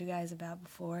I told you guys about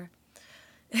before.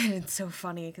 And it's so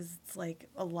funny because it's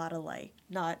a lot alike.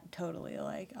 Not totally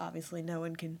alike. Obviously, no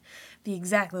one can be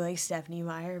exactly like Stephenie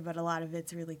Meyer, but a lot of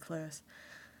it's really close.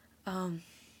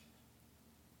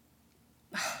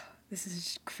 This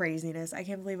is craziness. I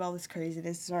can't believe all this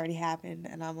craziness has already happened,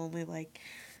 and I'm only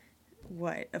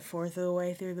a fourth of the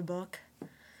way through the book.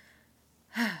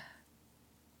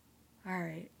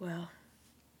 Alright, well,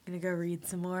 I'm gonna go read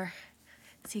some more.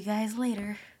 See you guys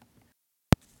later.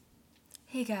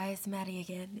 Hey guys, Maddie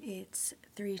again. It's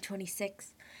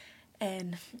 3:26,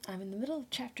 and I'm in the middle of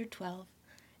chapter 12,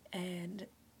 and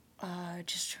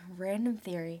just random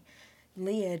theory.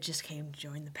 Leah just came to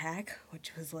join the pack,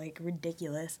 which was like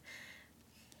ridiculous.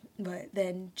 But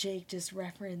then Jake just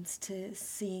referenced to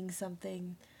seeing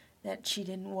something that she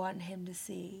didn't want him to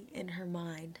see in her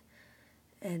mind.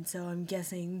 And so I'm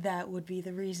guessing that would be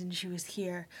the reason she was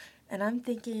here. And I'm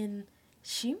thinking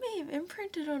she may have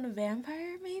imprinted on a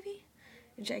vampire, maybe?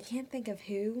 Which I can't think of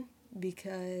who,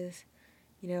 because,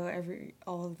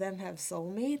 all of them have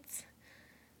soulmates.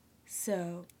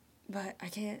 So, but I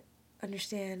can't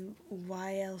understand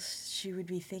why else she would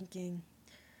be thinking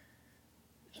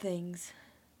things.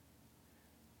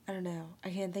 I don't know.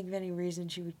 I can't think of any reason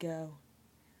she would go.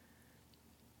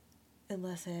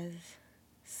 Unless it has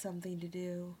something to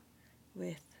do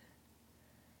with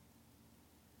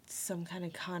some kind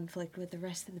of conflict with the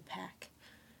rest of the pack.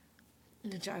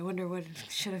 Which I wonder what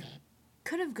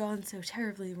could have gone so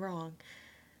terribly wrong.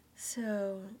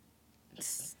 So,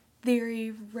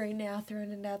 theory right now,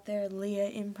 throwing it out there, Leah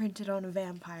imprinted on a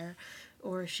vampire,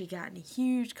 or she got in a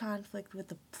huge conflict with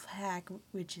the pack,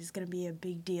 which is going to be a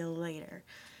big deal later.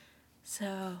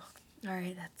 So,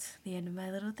 alright, that's the end of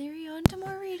my little theory. On to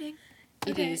more reading.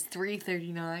 Okay. It is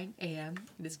 3:39 a.m.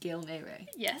 It is Gail Mayray.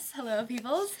 Yes, hello,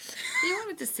 peoples. You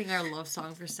wanted to sing our love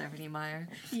song for Stephanie Meyer.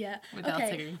 Yeah. Without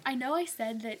singing. I know I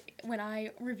said that when I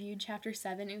reviewed chapter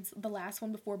 7, it was the last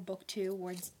one before book 2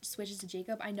 where it switches to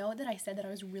Jacob. I know that I said that I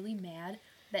was really mad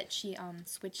that she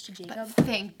switched to Jacob.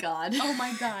 Thank God. Oh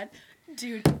my god.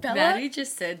 Dude, Bella... Maddie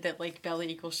just said that, Bella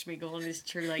equals Schmeagol, and it's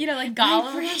true, like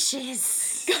Gollum.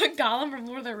 Precious. Gollum from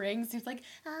Lord of the Rings. He was like, it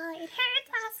hurts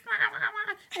us,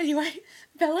 mama. Anyway,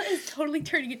 Bella is totally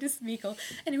turning into Smeagol,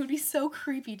 and it would be so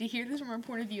creepy to hear this from her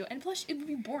point of view. And plus, it would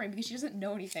be boring because she doesn't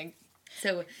know anything.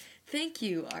 So, thank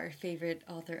you, our favorite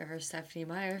author ever, Stephanie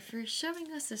Meyer, for showing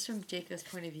us this from Jacob's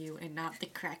point of view and not the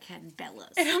crackhead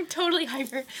Bella's. And I'm totally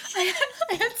hyper. I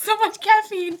had so much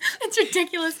caffeine. It's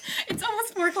ridiculous. It's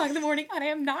almost 4 o'clock in the morning, and I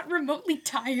am not remotely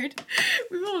tired.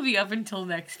 We will be up until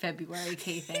next February,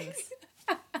 Kay, thanks.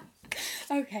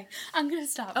 Okay, I'm gonna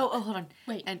stop. Oh, hold on.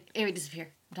 Wait. And it would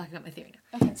disappear. I'm talking about my theory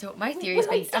now. Okay. So, my theory's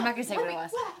been... I'm not gonna say what it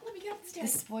was. Let me get up the The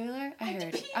stairs. spoiler I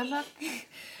heard. I'm not.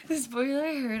 The spoiler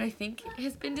I heard, I think,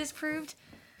 has been disproved.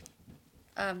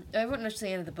 I wouldn't know the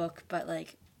end of the book, but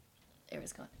it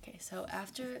was gone. Okay, so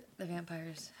after the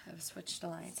vampires have switched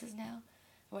alliances now,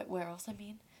 werewolves,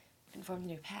 and formed a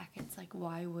new pack, it's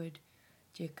why would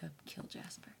Jacob kill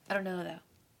Jasper? I don't know though.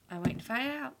 I'm waiting to find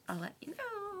out. I'll let you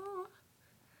know.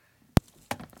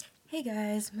 Hey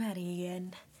guys, Maddie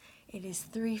again. It is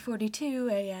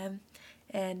 3:42 a.m.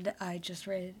 and I just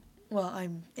read. Well,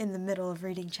 I'm in the middle of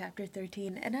reading chapter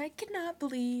 13, and I cannot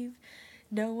believe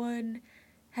no one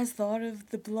has thought of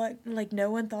the blood, no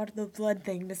one thought of the blood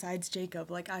thing besides Jacob.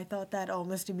 I thought that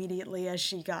almost immediately as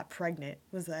she got pregnant,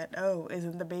 was that, oh,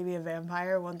 isn't the baby a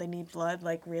vampire? Won't they need blood?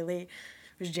 Really?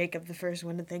 Was Jacob the first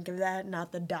one to think of that,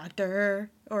 not the doctor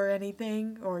or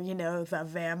anything? Or, the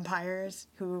vampires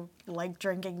who like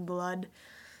drinking blood?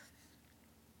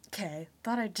 Okay,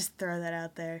 thought I'd just throw that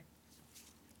out there.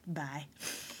 Bye.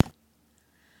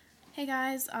 Hey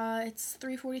guys, it's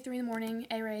 3:43 in the morning,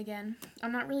 A-Ray again.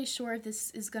 I'm not really sure if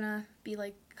this is gonna be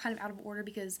kind of out of order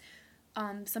because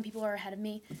some people are ahead of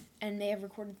me and they have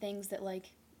recorded things that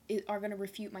are gonna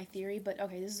refute my theory, but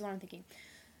okay, this is what I'm thinking.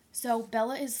 So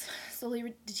Bella is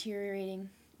slowly deteriorating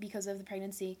because of the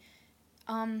pregnancy,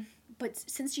 but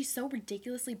since she's so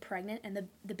ridiculously pregnant and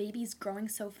the baby's growing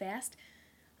so fast,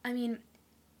 I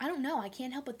don't know, I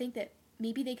can't help but think that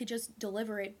maybe they could just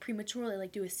deliver it prematurely,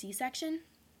 do a C-section.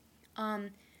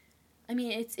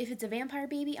 If it's a vampire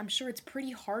baby, I'm sure it's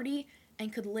pretty hardy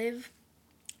and could live,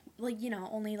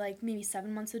 only maybe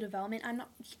 7 months of development.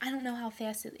 I don't know how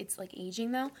fast it's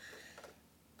aging though.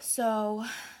 So,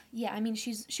 yeah,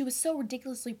 she was so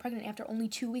ridiculously pregnant after only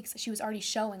 2 weeks that she was already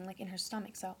showing in her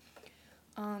stomach. So,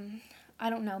 I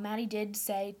don't know. Maddie did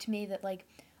say to me that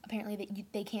apparently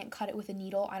that they can't cut it with a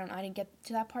needle. I didn't get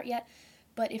to that part yet.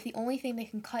 But if the only thing that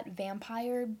can cut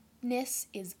vampire-ness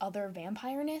is other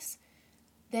vampire-ness,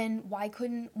 then why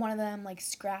couldn't one of them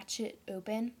scratch it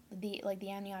open, the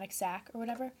amniotic sac or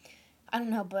whatever? I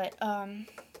don't know, but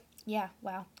yeah,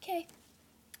 wow. Okay.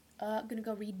 I'm gonna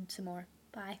go read some more.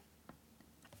 Bye.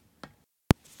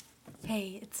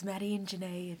 Hey, it's Maddie and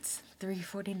Janae. It's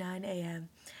 3:49 a.m.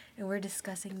 and we're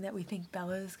discussing that we think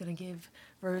Bella is going to give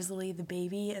Rosalie the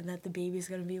baby and that the baby is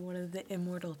going to be one of the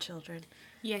immortal children.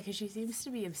 Yeah, because she seems to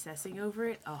be obsessing over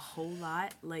it a whole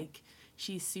lot. Like,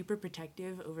 she's super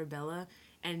protective over Bella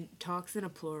and talks in a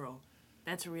plural.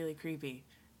 That's really creepy.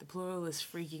 The plural is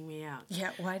freaking me out.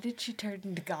 Yeah, why did she turn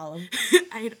into Gollum?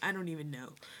 I don't even know.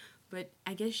 But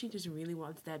I guess she just really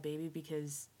wants that baby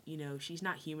because, you know, she's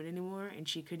not human anymore and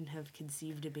she couldn't have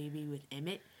conceived a baby with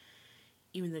Emmett.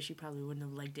 Even though she probably wouldn't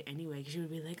have liked it anyway, because she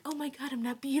would be like, oh my god, I'm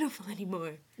not beautiful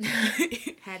anymore.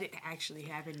 Had it actually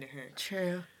happened to her.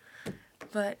 True.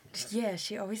 But, yeah,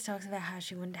 she always talks about how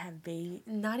she wanted to have baby.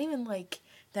 Not even, like,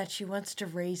 that she wants to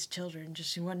raise children. Just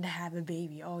she wanted to have a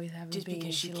baby. Always have a Just baby.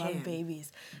 because she loved can.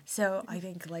 babies. So, I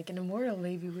think, like, an immortal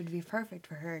baby would be perfect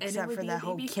for her. it Except would for be a that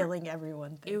whole baby for- killing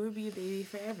everyone thing. It would be a baby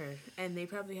forever. And they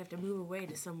probably have to move away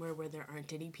to somewhere where there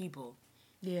aren't any people.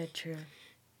 Yeah, true.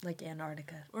 Like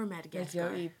Antarctica. Or Like, go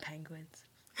Madagascar. eat penguins.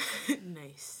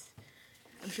 Nice.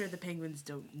 I'm sure the penguins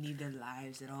don't need their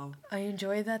lives at all. I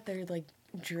enjoy that they're, like,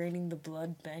 draining the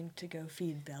blood bank to go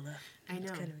feed Bella. I It's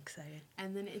know. kind of exciting.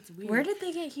 And then it's weird. Where did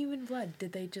they get human blood?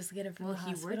 Did they just get it from Well, the he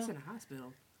hospital? works in a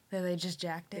hospital. So they just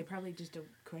jacked They it? probably just don't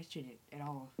question it at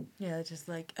all. Yeah, it's just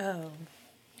like, oh,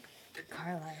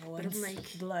 Carlisle I'm wants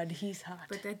like- blood, he's hot.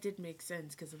 But that did make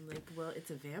sense because I'm like, well,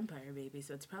 it's a vampire baby,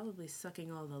 so it's probably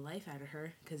sucking all the life out of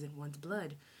her because it wants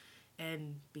blood.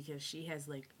 And because she has,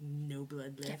 like, no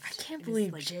blood left. Yeah, I can't and is,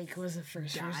 believe like, Jake was the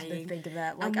first person to dying. think of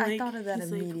that. I'm Like, I thought of that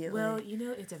he's like, immediately. well, you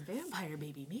know, it's a vampire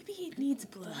baby. Maybe it needs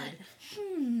blood.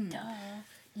 Duh.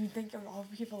 You'd think of all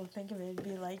people to think of it would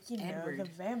be like, you know, Edward. the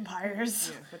vampires.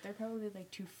 Yeah, but they're probably,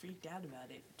 like, too freaked out about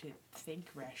it to think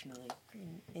rationally.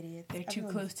 Idiots. They're too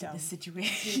Everyone's close to dumb. the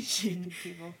situation. Stupid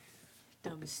people.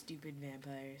 Dumb, stupid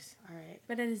vampires. Alright.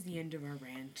 But that is the end of our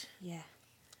rant. Yeah.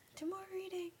 To more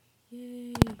reading.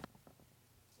 Yay.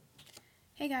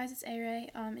 Hey guys, it's A-Ray.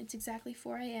 It's exactly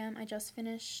 4 a.m. I just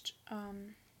finished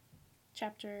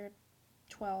chapter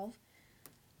 12.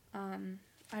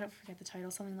 I don't forget the title,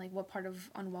 something like what part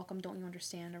of Unwelcome don't you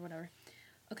understand or whatever.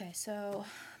 Okay, so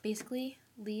basically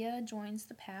Leah joins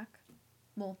the pack.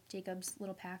 Well, Jacob's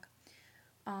little pack.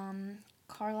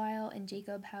 Carlisle and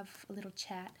Jacob have a little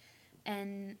chat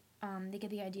and they get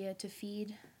the idea to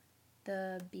feed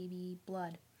the baby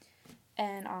blood.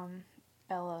 And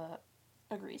Bella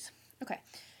agrees. Okay,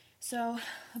 so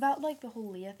about like the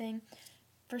whole Leah thing,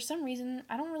 for some reason,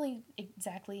 I don't really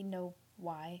exactly know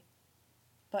why,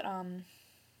 but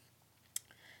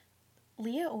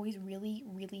Leah always really,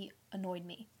 really annoyed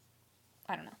me.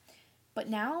 I don't know. But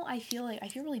now I feel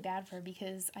really bad for her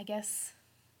because I guess,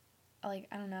 like,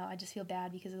 I don't know, I just feel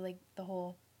bad because of like the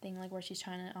whole thing, like where she's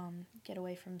trying to get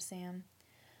away from Sam.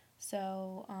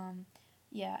 So,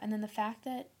 yeah, and then the fact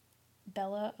that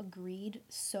Bella agreed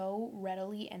so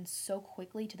readily and so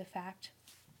quickly to the fact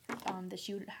that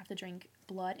she would have to drink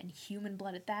blood and human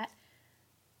blood at that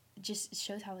just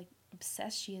shows how like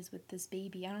obsessed she is with this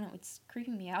baby. I don't know, it's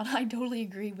creeping me out. I totally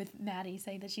agree with Maddie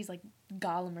saying that she's like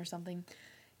Gollum or something.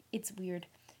 It's weird.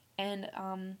 And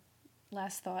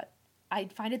last thought, I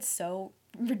find it so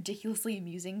ridiculously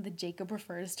amusing that Jacob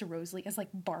refers to Rosalie as like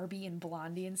Barbie and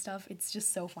Blondie and stuff. It's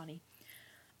just so funny.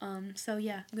 So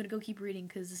yeah, I'm gonna go keep reading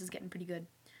because this is getting pretty good.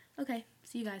 Okay,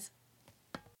 see you guys.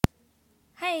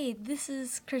 Hey, this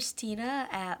is Christina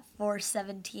at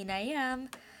 4:17 a.m.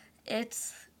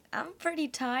 I'm pretty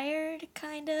tired,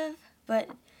 kind of, but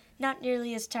not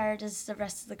nearly as tired as the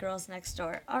rest of the girls next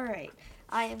door. Alright,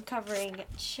 I am covering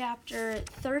chapter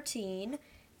 13.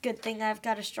 Good thing I've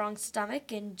got a strong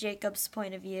stomach in Jacob's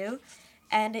point of view.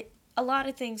 And a lot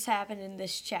of things happen in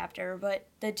this chapter, but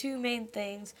the two main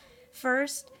things.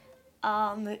 First,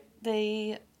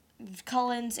 the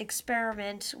Cullens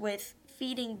experiment with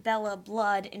feeding Bella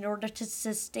blood in order to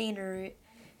sustain her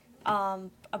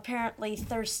apparently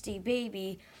thirsty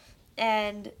baby.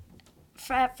 And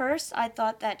at first I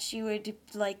thought that she would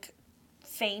like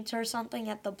faint or something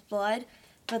at the blood,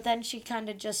 but then she kind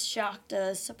of just shocked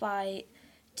us by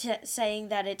saying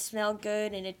that it smelled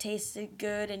good and it tasted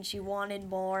good and she wanted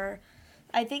more.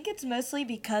 I think it's mostly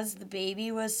because the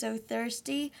baby was so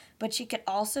thirsty, but she could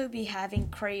also be having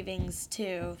cravings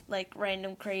too, like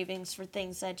random cravings for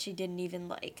things that she didn't even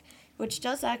like, which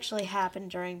does actually happen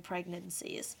during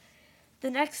pregnancies. The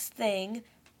next thing,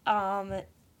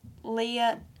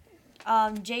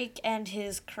 Jake and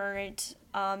his current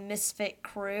misfit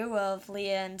crew of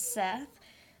Leah and Seth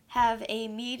have a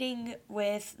meeting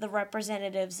with the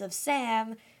representatives of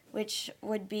Sam, which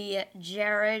would be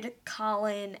Jared,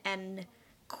 Colin, and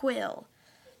Quill.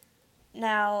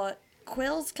 Now,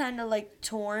 Quill's kind of like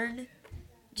torn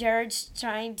Jared's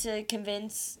trying to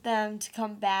convince them to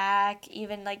come back,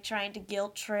 even like trying to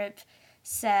guilt trip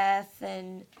Seth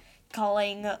and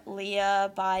calling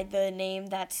Leah by the name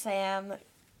that Sam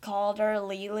called her,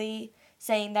 Lily,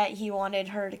 saying that he wanted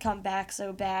her to come back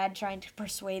so bad, trying to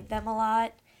persuade them a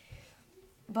lot.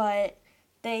 But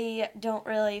they don't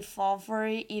really fall for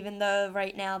it, even though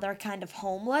right now they're kind of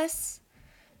homeless.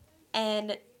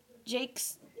 And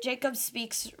Jacob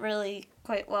speaks really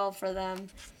quite well for them,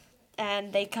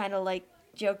 and they kind of like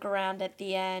joke around at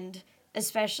the end,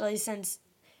 especially since,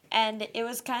 and it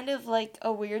was kind of like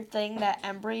a weird thing that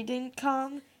Embry didn't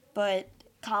come, but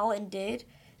Colin did.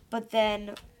 But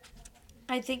then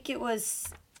I think it was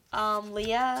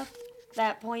Leah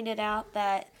that pointed out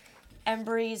that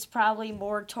Embry's probably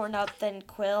more torn up than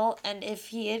Quill, and if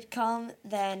he had come,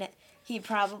 then he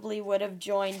probably would have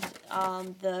joined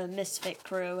the Misfit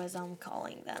crew, as I'm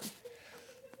calling them.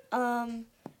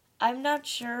 I'm not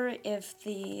sure if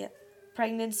the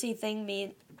pregnancy thing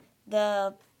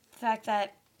the fact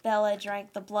that Bella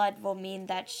drank the blood will mean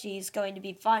that she's going to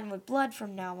be fine with blood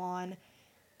from now on,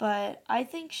 but I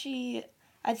think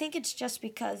it's just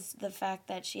because the fact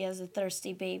that she has a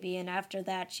thirsty baby, and after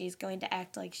that she's going to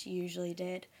act like she usually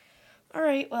did.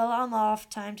 Alright, well, I'm off.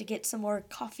 Time to get some more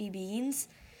coffee beans.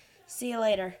 See you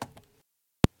later.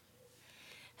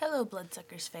 Hello,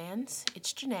 Bloodsuckers fans.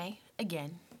 It's Janae,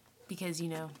 again, because,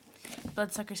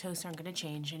 Bloodsuckers hosts aren't going to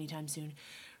change anytime soon.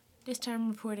 This time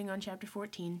reporting on Chapter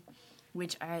 14,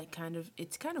 which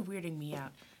it's kind of weirding me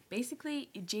out. Basically,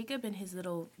 Jacob and his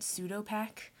little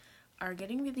pseudo-pack are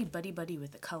getting really buddy-buddy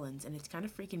with the Cullens, and it's kind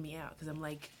of freaking me out, because I'm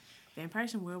like,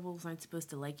 vampires and werewolves aren't supposed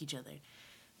to like each other.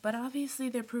 But obviously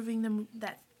they're proving them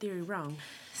that theory wrong.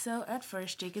 So at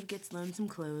first, Jacob gets loaned some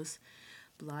clothes,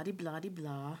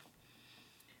 blah-de-blah-de-blah.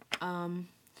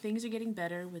 Things are getting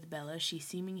better with Bella. She's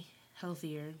seeming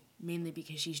healthier, mainly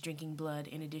because she's drinking blood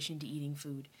in addition to eating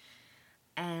food.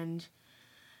 And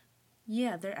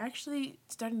yeah, they're actually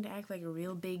starting to act like a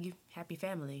real big, happy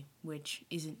family, which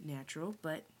isn't natural,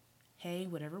 but hey,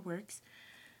 whatever works.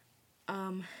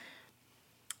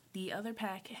 The other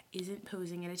pack isn't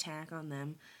posing an attack on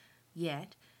them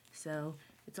yet, so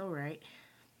it's alright.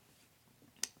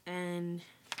 And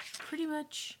pretty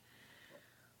much,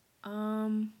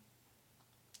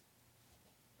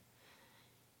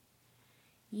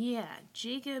 yeah,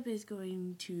 Jacob is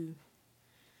going to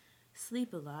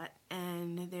sleep a lot,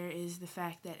 and there is the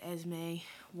fact that Esme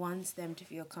wants them to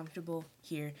feel comfortable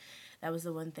here. That was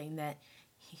the one thing that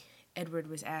Edward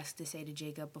was asked to say to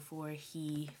Jacob before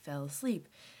he fell asleep.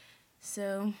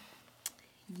 So,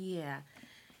 yeah,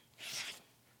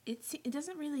 it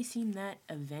doesn't really seem that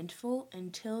eventful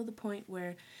until the point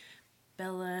where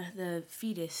Bella, the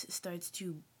fetus, starts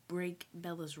to break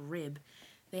Bella's rib.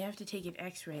 They have to take an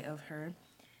x-ray of her,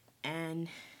 and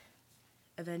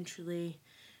eventually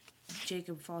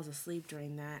Jacob falls asleep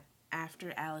during that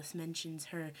after Alice mentions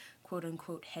her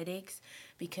quote-unquote headaches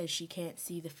because she can't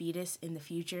see the fetus in the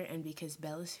future, and because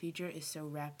Bella's future is so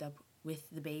wrapped up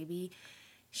with the baby,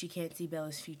 she can't see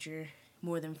Bella's future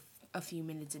more than a few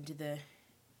minutes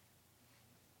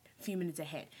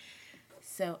ahead.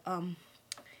 So,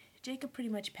 Jacob pretty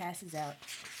much passes out,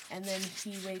 and then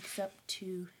he wakes up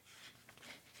to,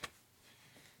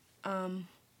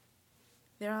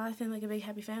 they're all acting like a big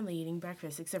happy family eating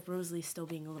breakfast, except Rosalie's still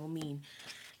being a little mean.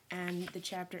 And the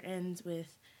chapter ends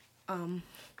with,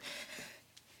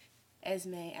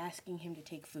 Esme asking him to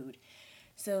take food.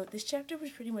 So this chapter was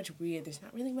pretty much weird. There's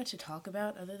not really much to talk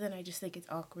about other than I just think it's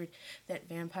awkward that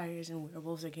vampires and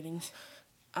werewolves are getting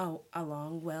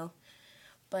along well.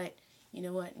 But you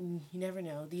know what? You never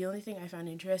know. The only thing I found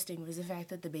interesting was the fact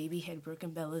that the baby had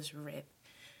broken Bella's rib.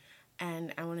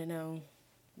 And I want to know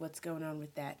what's going on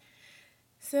with that.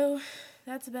 So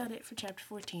that's about it for chapter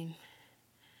 14.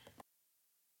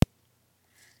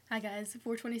 Hi guys,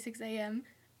 4:26 a.m.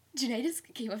 Janae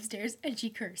just came upstairs and she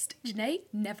cursed. Janae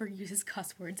never uses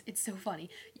cuss words. It's so funny.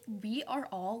 We are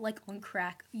all like on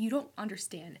crack. You don't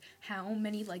understand how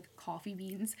many like coffee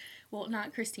beans, well,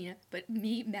 not Christina, but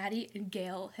me, Maddie, and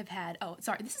Gail have had. Oh,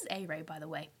 sorry, this is A-Ray, by the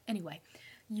way. Anyway,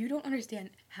 you don't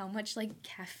understand how much like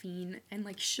caffeine and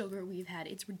like sugar we've had.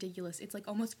 It's ridiculous. It's like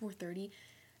almost 4:30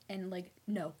 and like,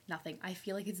 no, nothing. I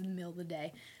feel like it's in the middle of the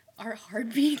day. Our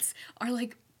heartbeats are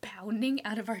like pounding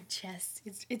out of our chests.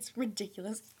 It's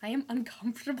ridiculous. I am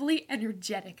uncomfortably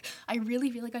energetic. I really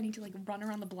feel like I need to like run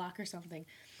around the block or something.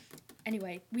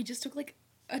 Anyway, we just took like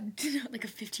a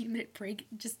 15-minute break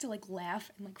just to like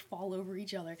laugh and like fall over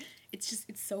each other. It's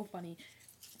so funny.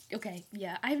 Okay,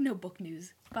 yeah, I have no book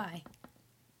news. Bye.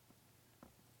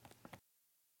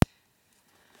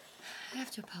 I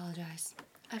have to apologize.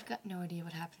 I've got no idea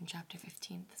what happened in chapter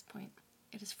 15 at this point.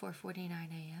 It is 4:49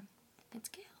 a.m. It's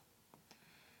Gale.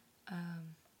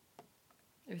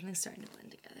 Everything's starting to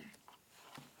blend together.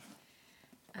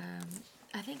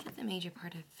 I think it's the major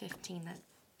part of 15 that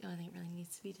the only thing really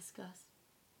needs to be discussed.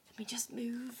 Let me just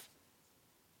move.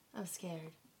 I'm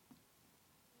scared.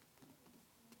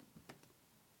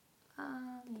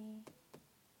 Mommy.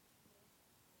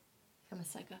 I'm a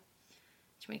psycho.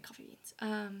 Too many coffee beans.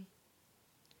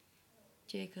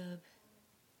 Jacob,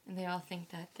 and they all think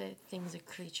that the thing is a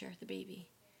creature, the baby.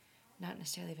 Not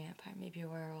necessarily a vampire, maybe a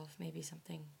werewolf, maybe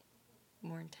something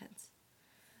more intense.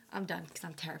 I'm done because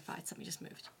I'm terrified. Something just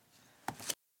moved.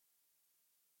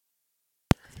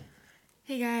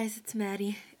 Hey guys, it's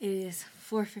Maddie. It is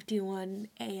 4:51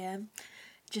 a.m.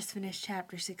 Just finished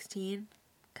chapter 16.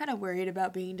 Kind of worried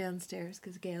about being downstairs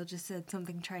because Gale just said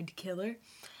something tried to kill her.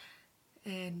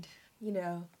 And, you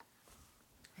know,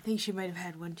 I think she might have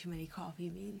had one too many coffee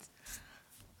beans.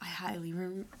 I highly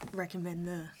recommend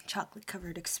the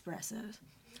chocolate-covered espressos.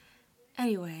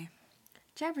 Anyway,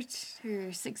 chapter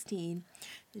 16,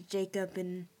 Jacob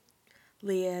and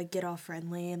Leah get all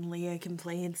friendly, and Leah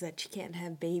complains that she can't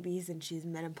have babies and she's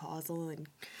menopausal and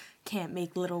can't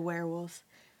make little werewolves.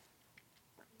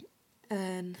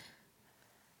 And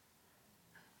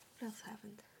what else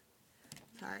happened?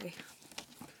 Sorry.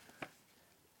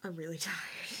 I'm really tired.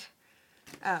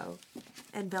 Oh,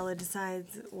 and Bella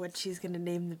decides what she's going to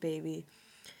name the baby.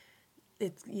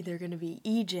 It's either going to be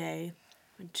EJ,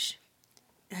 which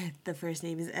the first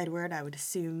name is Edward. I would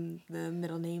assume the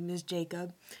middle name is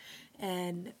Jacob.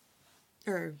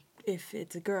 Or if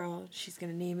it's a girl, she's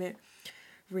going to name it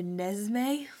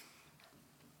Renesmee,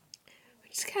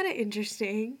 which is kind of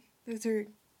interesting. Those are,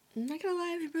 I'm not going to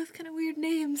lie, they're both kind of weird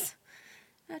names.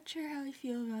 Not sure how I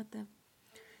feel about them.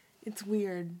 It's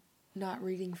weird not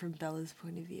reading from Bella's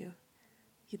point of view.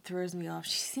 It throws me off.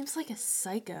 She seems like a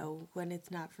psycho when it's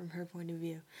not from her point of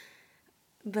view.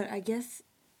 But I guess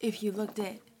if you looked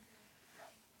at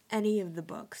any of the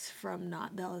books from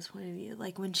not Bella's point of view,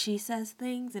 like when she says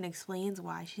things and explains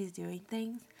why she's doing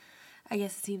things, I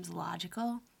guess it seems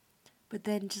logical. But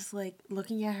then just like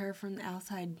looking at her from the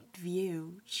outside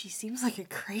view, she seems like a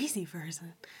crazy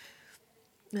person.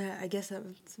 I guess that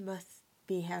must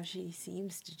be how she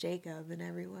seems to Jacob and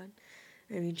everyone.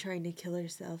 I mean, trying to kill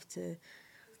herself to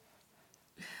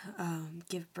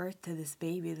give birth to this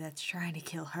baby that's trying to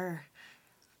kill her.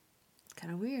 It's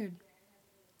kind of weird.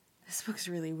 This book's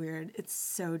really weird. It's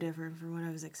so different from what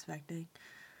I was expecting.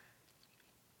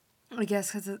 I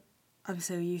guess because I'm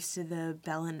so used to the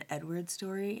Bella and Edward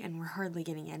story, and we're hardly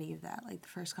getting any of that. Like the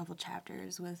first couple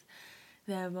chapters with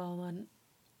them all on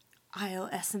Isle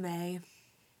Esme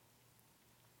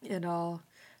and all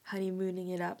honeymooning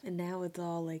it up, and now it's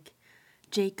all like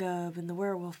Jacob and the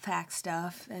werewolf pack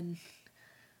stuff, and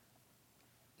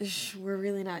we're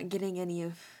really not getting any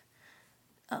of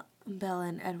Bella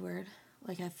and Edward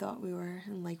like I thought we were,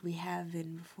 and like we have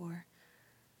been before.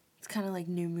 It's kind of like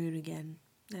New Moon again.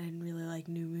 I didn't really like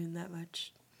New Moon that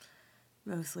much,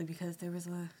 mostly because there was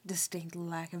a distinct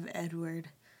lack of Edward.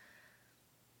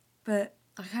 But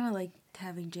I kind of like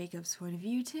having Jacob's point of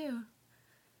view too,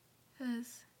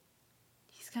 because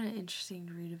he's kind of interesting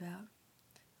to read about.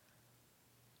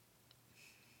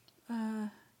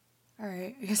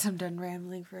 Alright, I guess I'm done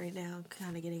rambling for right now. I'm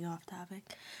kind of getting off topic.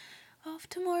 Off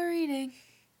to more reading.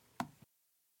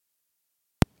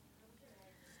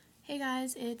 Hey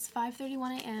guys, it's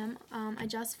 5:31 a.m. I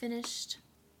just finished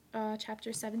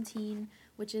chapter 17,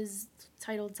 which is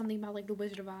titled something about like the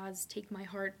Wizard of Oz, take my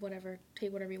heart, whatever,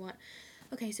 take whatever you want.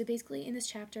 Okay, so basically in this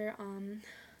chapter,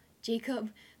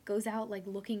 Jacob goes out like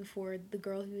looking for the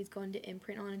girl who he's going to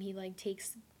imprint on, and he like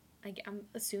takes, like, I'm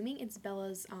assuming it's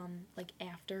Bella's like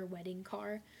after wedding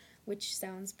car, which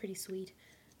sounds pretty sweet.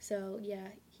 So yeah,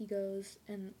 he goes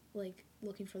and like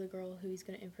looking for the girl who he's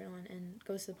gonna imprint on, and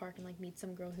goes to the park and like meets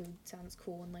some girl who sounds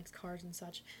cool and likes cars and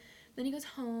such. Then he goes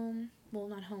home, well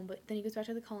not home, but then he goes back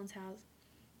to the Cullens house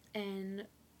and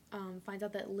finds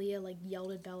out that Leah like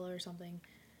yelled at Bella or something.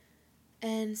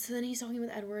 And so then he's talking with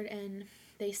Edward, and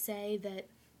they say that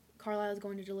Carlisle is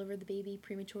going to deliver the baby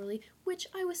prematurely, which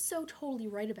I was so totally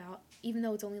right about, even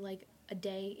though it's only like a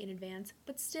day in advance,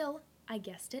 but still, I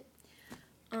guessed it.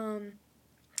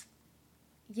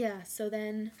 Yeah, so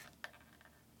then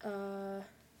Bella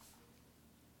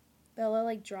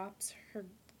like drops her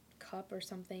cup or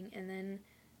something and then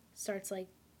starts like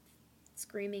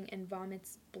screaming and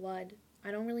vomits blood.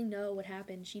 I don't really know what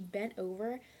happened. She bent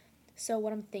over, so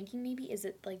what I'm thinking maybe is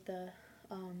it like the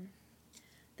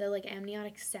like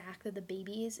amniotic sac that the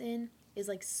baby is in is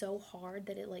like so hard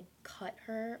that it like cut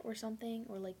her or something,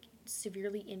 or like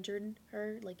severely injured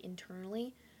her like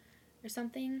internally or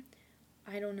something.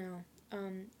 I don't know.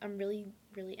 I'm really,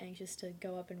 really anxious to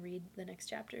go up and read the next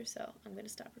chapter, so I'm going to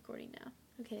stop recording now.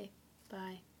 Okay,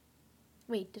 bye.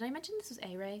 Wait, did I mention this was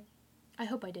A-Ray? I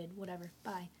hope I did. Whatever.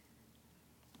 Bye.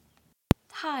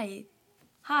 Hi,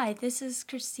 this is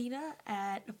Christina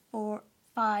at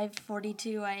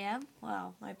 5:42 a.m.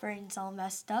 Wow, my brain's all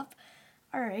messed up.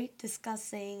 Alright,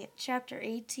 discussing chapter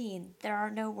 18. There are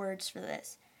no words for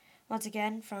this. Once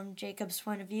again, from Jacob's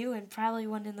point of view, and probably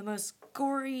one of the most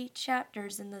gory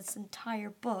chapters in this entire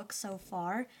book so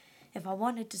far. If I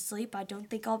wanted to sleep, I don't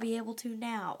think I'll be able to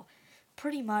now.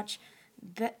 Pretty much,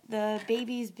 the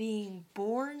baby's being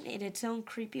born in its own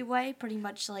creepy way, pretty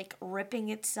much like ripping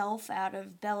itself out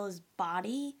of Bella's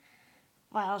body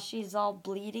while she's all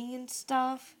bleeding and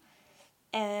stuff.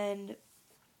 And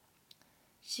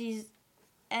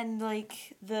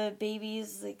like the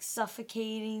baby's like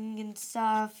suffocating and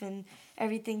stuff, and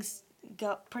everything's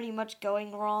pretty much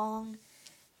going wrong.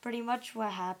 Pretty much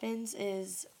what happens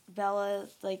is Bella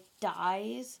like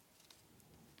dies.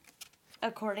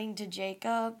 According to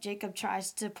Jacob, Jacob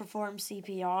tries to perform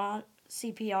CPR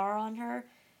on her,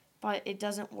 but it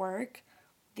doesn't work.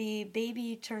 The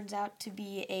baby turns out to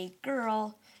be a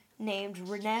girl named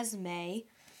Renesmee,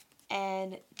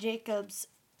 and Jacob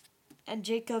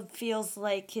feels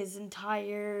like his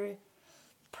entire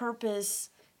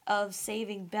purpose of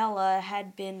saving Bella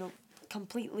had been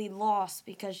completely lost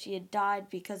because she had died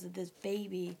because of this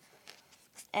baby.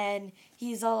 And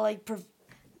he's all like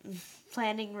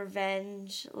planning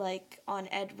revenge like on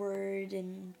Edward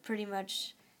and pretty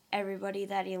much everybody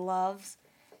that he loves.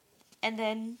 And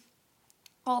then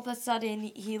all of a sudden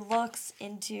he looks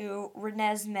into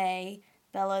Renesmee,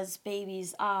 Bella's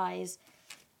baby's eyes,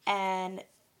 and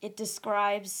it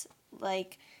describes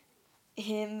like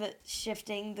him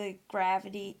shifting the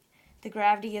gravity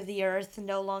of the earth,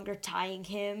 no longer tying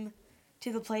him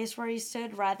to the place where he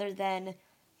stood, rather than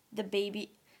Renesmee.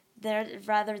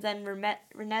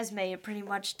 It pretty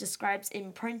much describes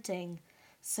imprinting.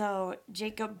 So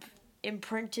Jacob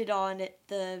imprinted on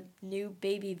the new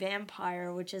baby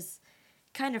vampire, which is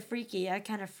kind of freaky. I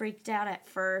kind of freaked out at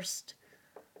first.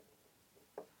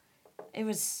 It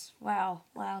was, wow,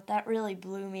 that really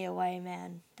blew me away,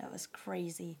 man. That was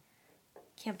crazy.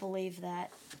 Can't believe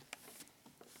that.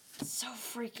 It's so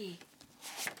freaky.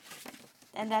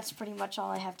 And that's pretty much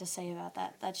all I have to say about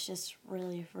that. That's just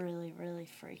really, really, really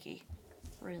freaky.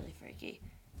 Really freaky.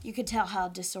 You could tell how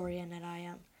disoriented I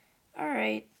am.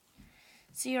 Alright.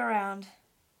 See you around.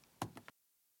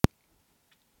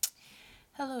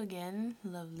 Hello again,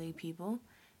 lovely people.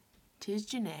 'Tis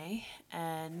Janae,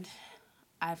 and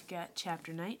I've got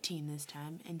chapter 19 this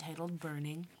time, entitled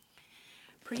Burning.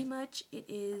 Pretty much it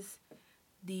is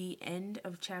the end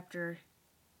of chapter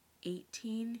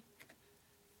 18.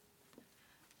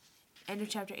 End of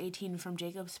chapter 18 from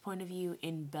Jacob's point of view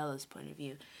in Bella's point of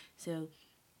view. So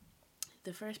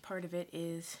the first part of it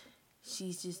is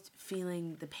she's just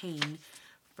feeling the pain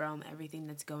from everything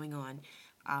that's going on,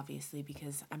 obviously,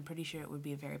 because I'm pretty sure it would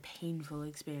be a very painful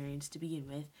experience to begin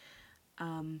with.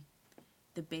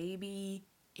 The baby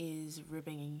is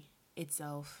ripping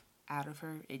itself out of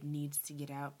her. It needs to get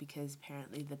out because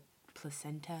apparently the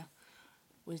placenta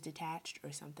was detached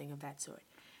or something of that sort.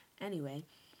 Anyway,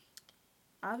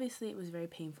 obviously it was very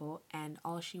painful, and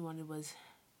all she wanted was,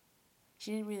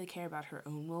 she didn't really care about her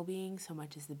own well-being so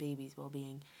much as the baby's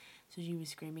well-being. So she was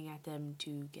screaming at them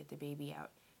to get the baby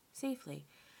out safely.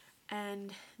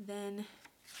 And then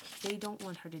they don't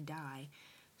want her to die.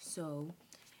 So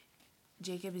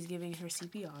Jacob is giving her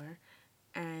CPR,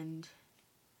 and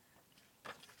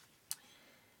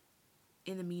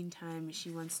in the meantime,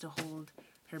 she wants to hold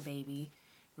her baby,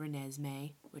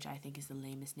 Renesmee, which I think is the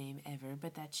lamest name ever,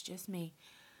 but that's just me.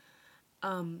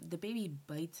 The baby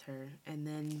bites her, and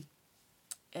then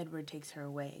Edward takes her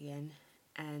away again,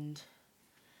 and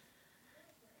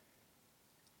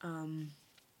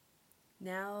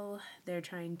now they're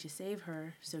trying to save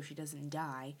her so she doesn't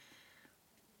die,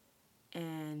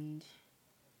 and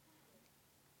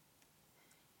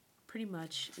pretty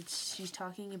much she's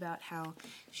talking about how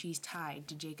she's tied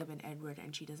to Jacob and Edward,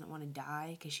 and she doesn't want to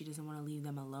die because she doesn't want to leave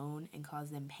them alone and cause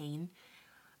them pain.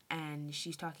 And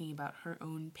she's talking about her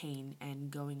own pain and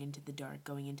going into the dark,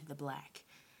 going into the black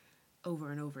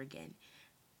over and over again.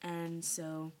 And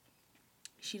so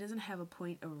she doesn't have a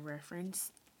point of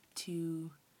reference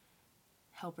to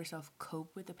help herself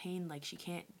cope with the pain. Like, she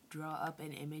can't draw up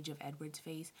an image of Edward's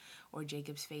face or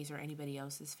Jacob's face or anybody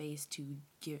else's face to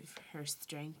give her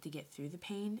strength to get through the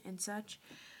pain and such.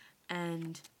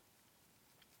 And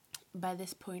by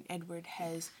this point, Edward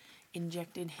has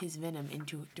injected his venom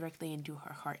directly into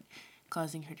her heart,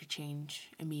 causing her to change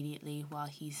immediately while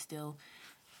he's still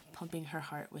pumping her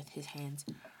heart with his hands.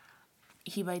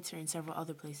 He bites her in several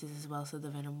other places as well, so the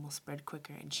venom will spread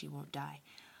quicker and she won't die.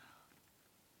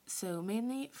 So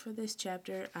mainly for this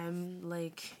chapter, I'm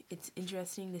like, it's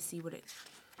interesting to see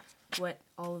what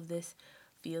all of this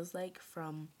feels like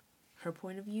from her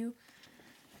point of view.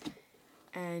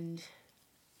 And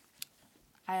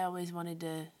I always wanted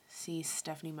to see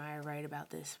Stephenie Meyer write about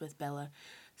this with Bella,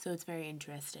 so it's very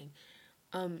interesting.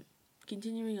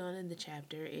 Continuing on in the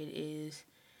chapter,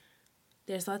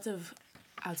 there's lots of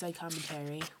outside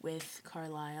commentary with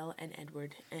Carlisle and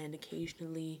Edward, and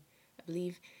occasionally, I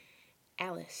believe,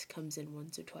 Alice comes in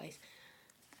once or twice,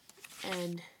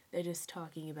 and they're just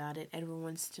talking about it. Edward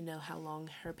wants to know how long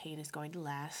her pain is going to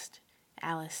last.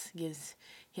 Alice gives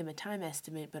him a time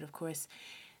estimate, but of course,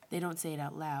 they don't say it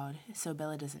out loud, so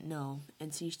Bella doesn't know,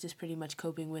 and she's just pretty much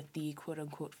coping with the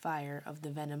quote-unquote fire of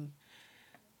the venom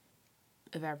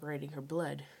evaporating her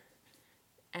blood.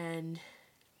 And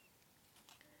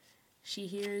she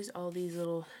hears all these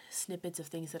little snippets of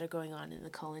things that are going on in the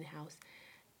Cullen house,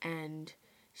 and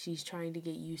she's trying to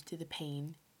get used to the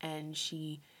pain, and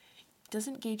she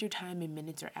doesn't gauge her time in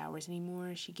minutes or hours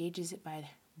anymore. She gauges it by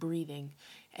breathing.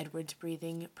 Edward's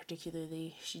breathing,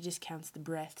 particularly, she just counts the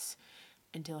breaths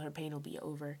until her pain will be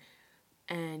over.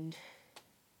 And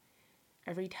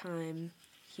every time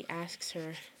he asks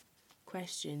her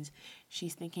questions,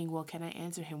 she's thinking, well, can I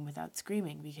answer him without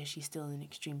screaming, because she's still in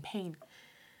extreme pain.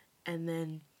 And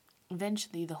then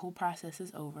eventually the whole process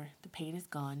is over, the pain is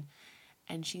gone,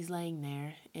 and she's laying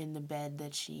there in the bed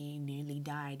that she nearly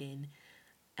died in,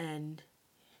 and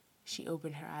she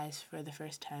opened her eyes for the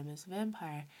first time as a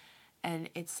vampire. And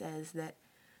it says that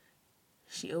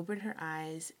she opened her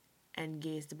eyes and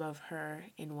gazed above her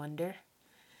in wonder.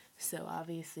 So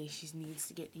obviously she needs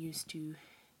to get used to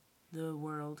the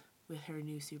world with her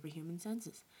new superhuman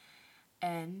senses.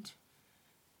 And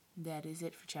that is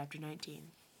it for chapter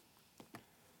 19.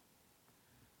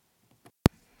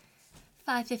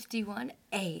 5:51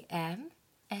 a.m.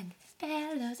 and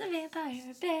Bella's a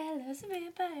vampire, Bella's a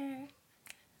vampire.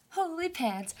 Holy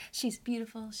pants, she's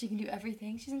beautiful, she can do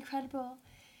everything, she's incredible.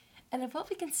 And of what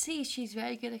we can see, she's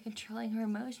very good at controlling her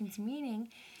emotions, meaning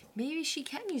maybe she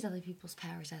can use other people's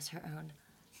powers as her own.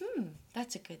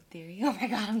 That's a good theory. Oh my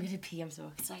god, I'm gonna pee, I'm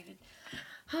so excited.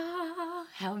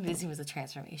 How amazing was the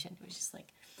transformation? It was just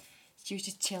like, she was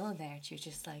just chilling there, and she was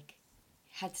just like,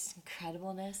 had this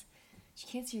incredibleness. She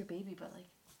can't see her baby, but like,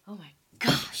 oh my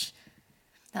gosh.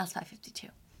 Now it's 5:52.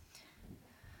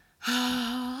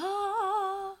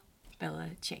 Bella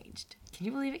changed. Can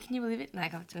you believe it? Can you believe it? And I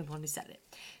got to the one who said it.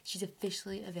 She's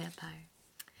officially a vampire.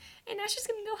 And now she's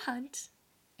gonna go hunt.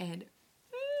 And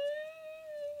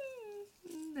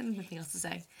there's nothing else to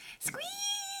say. Squee!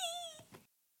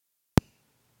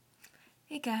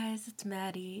 Hey guys, it's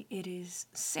Maddie. It is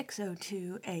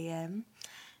 6:02 a.m.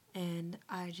 and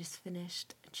I just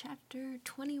finished chapter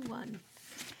 21,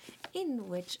 in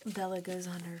which Bella goes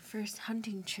on her first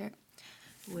hunting trip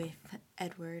with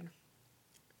Edward.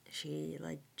 She,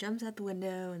 jumps out the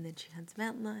window, and then she hunts a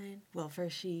mountain lion. Well,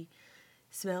 first she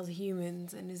smells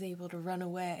humans and is able to run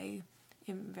away,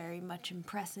 very much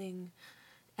impressing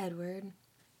Edward.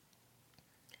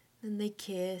 Then they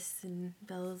kiss, and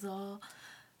Bella's all,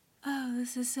 oh,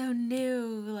 this is so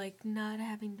new, not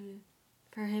having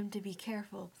for him to be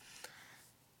careful.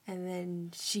 And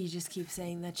then she just keeps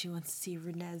saying that she wants to see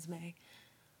Renesmee.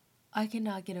 I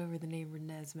cannot get over the name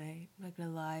Renesmee. I'm not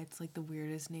gonna lie, it's the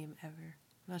weirdest name ever.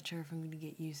 I'm not sure if I'm gonna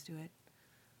get used to it.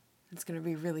 It's gonna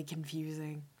be really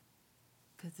confusing,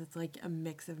 because it's a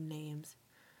mix of names.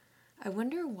 I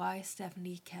wonder why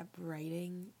Stephenie kept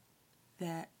writing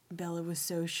that Bella was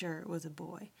so sure it was a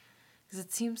boy, because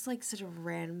it seems like such a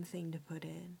random thing to put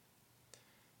in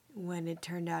when it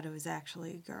turned out it was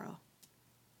actually a girl.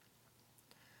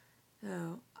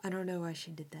 So, I don't know why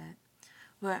she did that.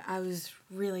 But I was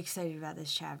really excited about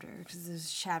this chapter, because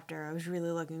this chapter I was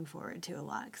really looking forward to a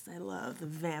lot, because I love the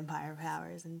vampire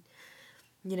powers, and,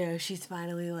 she's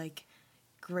finally,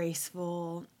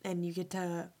 graceful, and you get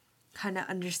to kind of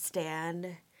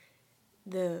understand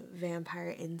the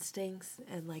vampire instincts,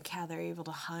 and, how they're able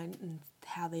to hunt, and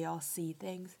how they all see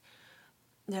things.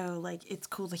 It's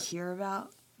cool to hear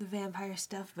about the vampire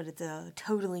stuff, but it's a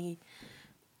totally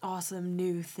awesome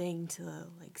new thing to,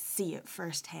 see it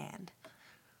firsthand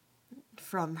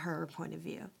from her point of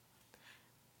view.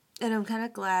 And I'm kind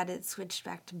of glad it switched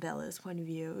back to Bella's point of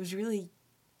view. It was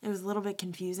a little bit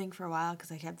confusing for a while,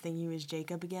 because I kept thinking it was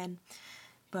Jacob again,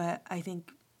 but I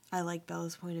think I like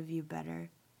Bella's point of view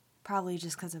better, probably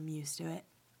just because I'm used to it.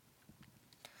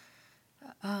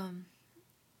 I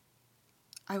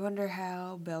wonder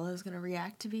how Bella's going to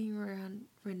react to being around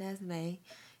Renesmee,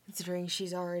 considering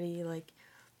she's already like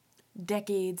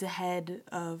decades ahead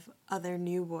of other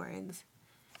newborns,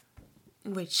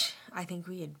 which I think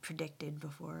we had predicted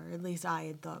before, or at least I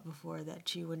had thought before, that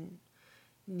she wouldn't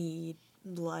need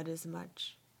blood as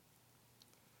much.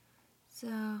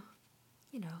 So,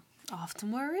 off to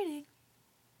more reading.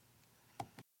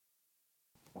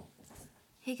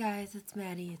 Hey guys, it's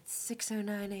Maddie. It's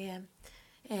 6:09 a.m.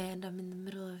 and I'm in the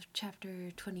middle of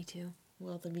chapter 22.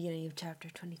 Well, the beginning of chapter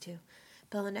 22.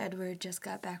 Belle and Edward just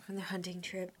got back from their hunting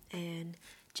trip, and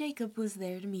Jacob was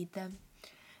there to meet them.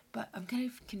 But I'm kind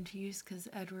of confused because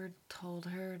Edward told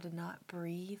her to not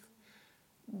breathe,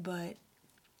 but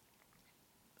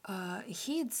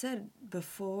he had said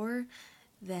before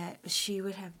that she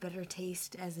would have better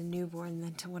taste as a newborn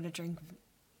than to want to drink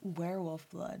werewolf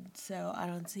blood, so I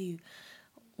don't see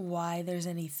why there's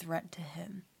any threat to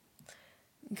him,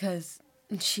 because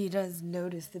she does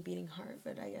notice the beating heart,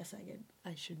 but I guess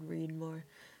I should read more.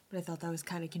 But I thought that was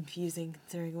kind of confusing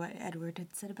considering what Edward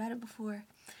had said about it before.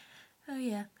 Oh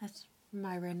yeah, that's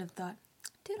my random thought.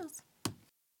 Toodles.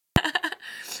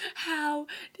 How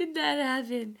did that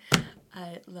happen?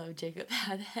 I love Jacob.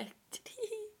 How the heck did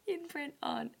he imprint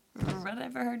on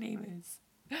whatever her name is?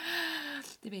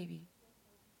 The baby.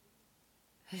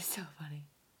 It's so funny.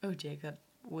 Oh, Jacob,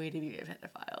 way to be a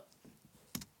pedophile.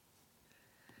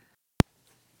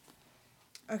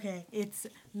 Okay, it's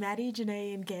Maddie,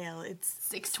 Janae, and Gail. It's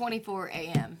 6:24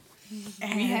 a.m.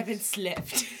 We haven't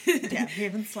slept. yeah, we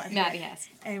haven't slept. Maddie has.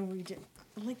 And we just,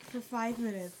 like, for 5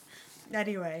 minutes.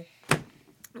 Anyway,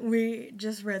 we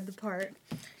just read the part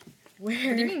where...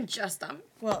 What do you mean just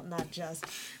Well, not just,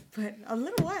 but a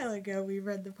little while ago we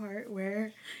read the part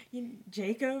where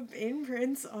Jacob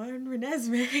imprints on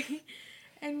Renesmee,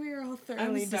 and we were all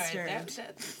thoroughly disturbed.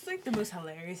 That's like the most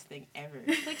hilarious thing ever.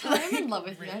 Like, I'm in love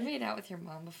with you. I made out with your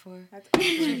mom before. That's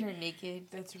Pictured her naked.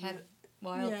 That's Had really,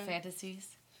 wild Yeah.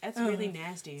 fantasies that's really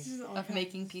nasty. This is all of kinds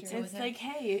making of pizza strange. with It's her. like,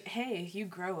 hey, you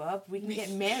grow up, we can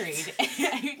get married.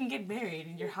 You can get married,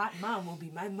 and your hot mom will be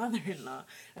my mother-in-law.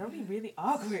 That'll be really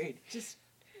awkward. Just,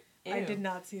 Ew. I did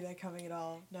not see that coming at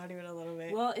all. Not even a little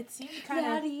bit. Well, it seemed kind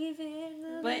Not of, even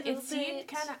a but little it seemed bit.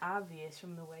 kind of obvious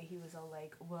from the way he was all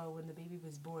like, well, when the baby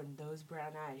was born, those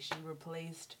brown eyes, she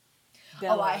replaced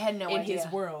Bella I had no in idea.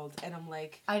 his world, and I'm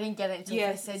like, I didn't get it until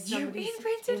Yeah, they said, you somebody's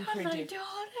imprinted on my imprinted."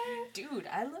 daughter. dude,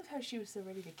 I love how she was so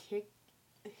ready to kick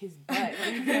his butt.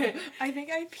 I think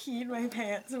I peed my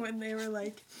pants when they were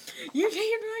like, "You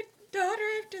named my daughter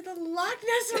after the Loch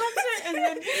Ness monster," and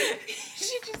then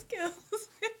she just kills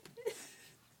it.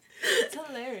 It's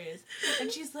hilarious.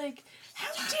 And she's like,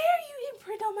 how dare you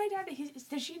imprint on my daughter?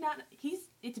 Does she not,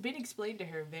 it's been explained to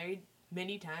her very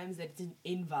many times that it's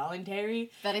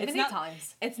involuntary. Very It's many not-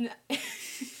 times. It's not,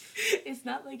 it's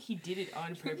not like he did it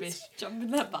on purpose. Jump in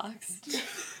that box.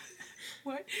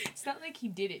 What? It's not like he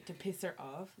did it to piss her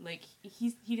off. Like,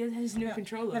 he has no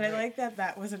control over But it. I like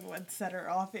that wasn't what set her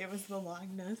off. It was the Loch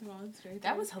Ness monster.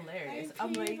 That was I hilarious. peed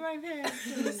I'm like, my pants.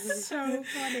 It was so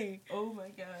funny. oh my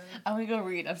god. I'm gonna go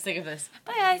read. I'm sick of this.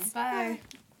 Bye, guys. Bye.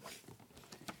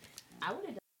 I would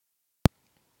have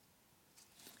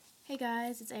Hey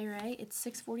guys, it's A-Ray. It's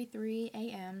 6:43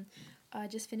 a.m.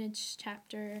 Just finished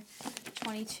chapter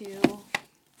 22.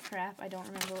 Crap, I don't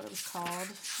remember what it was called.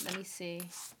 Let me see.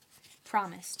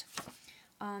 Promised.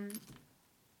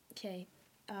 Okay.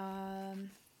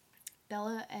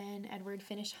 Bella and Edward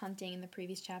finish hunting in the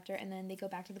previous chapter, and then they go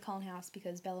back to the Cullen house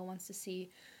because Bella wants to see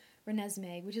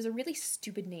Renesmee, which is a really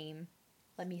stupid name.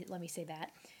 Let me say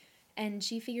that. And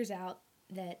she figures out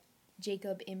that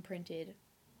Jacob imprinted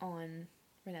on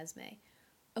Renesmee.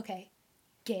 Okay,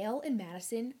 Gail and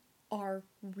Madison are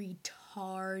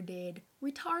retarded.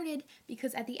 Retarded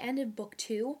because at the end of book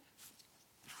 2,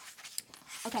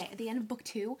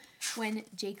 when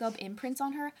Jacob imprints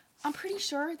on her, I'm pretty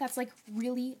sure that's like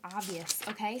really obvious,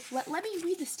 okay? Let me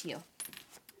read this to you.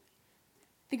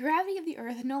 The gravity of the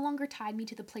earth no longer tied me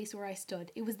to the place where I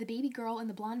stood. It was the baby girl in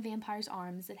the blonde vampire's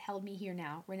arms that held me here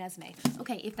now, Renesmee.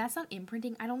 Okay, if that's not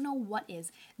imprinting, I don't know what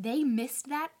is. They missed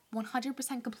that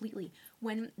 100% completely.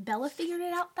 When Bella figured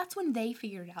it out, that's when they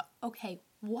figured it out. Okay,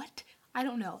 what? I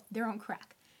don't know. They're on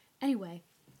crack. Anyway,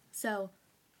 so,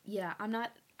 yeah,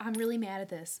 I'm really mad at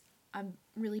this. I'm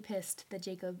really pissed that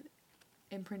Jacob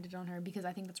imprinted on her because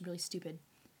I think that's really stupid.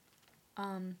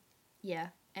 Yeah,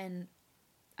 and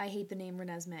I hate the name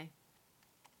Renesmee.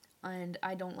 And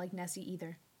I don't like Nessie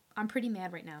either. I'm pretty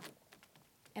mad right now.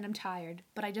 And I'm tired.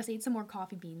 But I just ate some more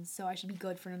coffee beans, so I should be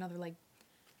good for another,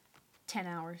 10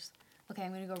 hours. Okay,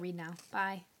 I'm gonna go read now.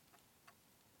 Bye.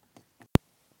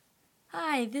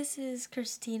 Hi, this is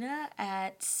Christina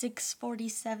at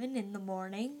 6:47 in the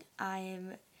morning. I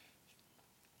am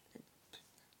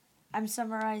I'm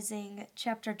summarizing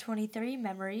chapter 23,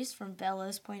 Memories from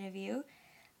Bella's point of view.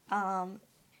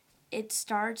 It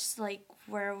starts like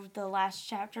where the last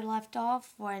chapter left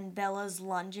off, when Bella's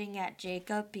lunging at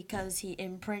Jacob because he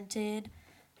imprinted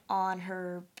on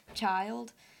her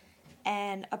child.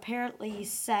 And apparently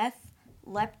Seth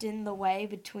leapt in the way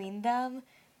between them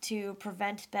to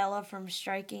prevent Bella from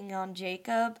striking on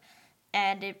Jacob,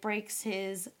 and it breaks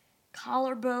his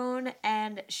collarbone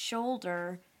and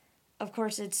shoulder. Of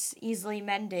course, it's easily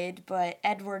mended, but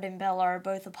Edward and Bella are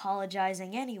both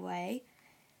apologizing anyway.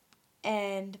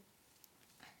 And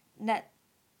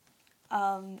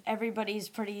everybody's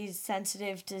pretty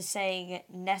sensitive to saying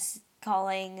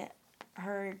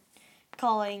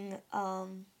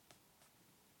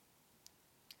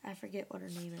I forget what her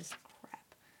name is.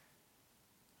 Crap.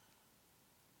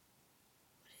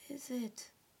 What is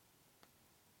it?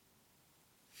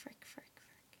 Frick.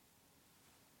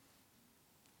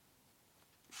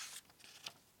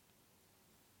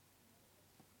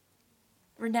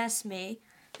 Renesmee.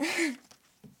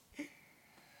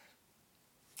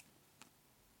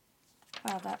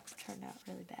 Wow, that turned out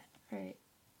really bad. Right.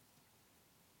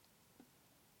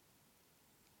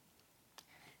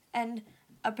 And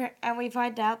we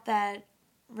find out that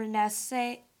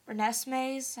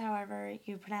Renesmee's, however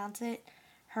you pronounce it,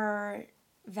 her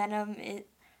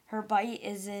bite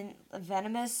isn't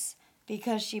venomous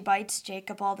because she bites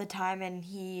Jacob all the time and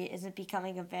he isn't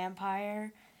becoming a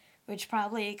vampire, which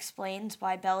probably explains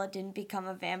why Bella didn't become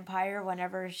a vampire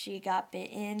whenever she got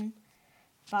bitten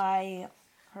by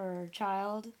her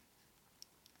child.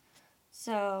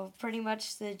 So pretty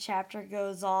much the chapter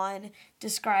goes on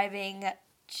describing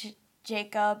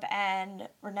Jacob and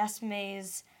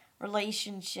Renesmee's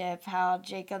relationship, how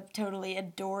Jacob totally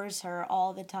adores her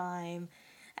all the time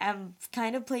and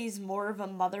kind of plays more of a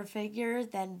mother figure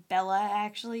than Bella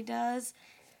actually does,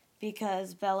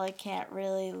 because Bella can't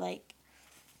really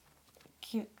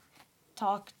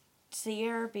see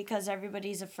her because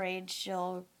everybody's afraid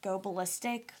she'll go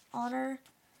ballistic on her.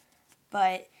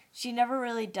 But she never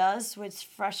really does, which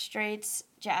frustrates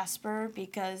Jasper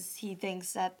because he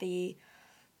thinks that the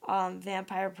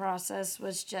vampire process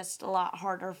was just a lot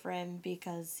harder for him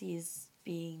because he's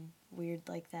being weird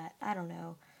like that. I don't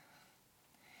know.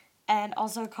 And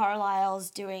also Carlisle's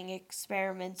doing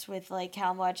experiments with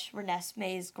how much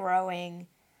Renesmee is growing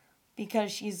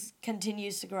because she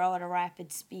continues to grow at a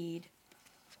rapid speed.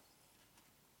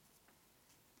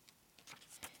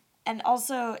 And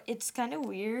also, it's kind of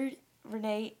weird.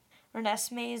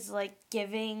 Renesmee is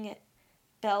giving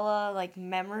Bella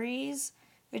memories,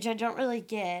 which I don't really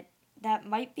get. That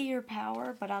might be her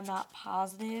power, but I'm not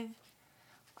positive.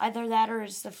 Either that or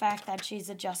it's the fact that she's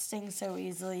adjusting so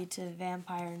easily to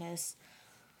vampireness.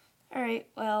 Alright,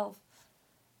 well,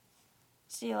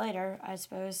 see you later, I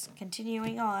suppose.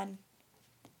 Continuing on.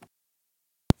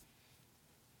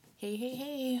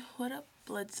 Hey, what up,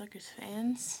 Bloodsuckers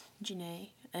fans? Janae,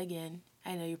 again.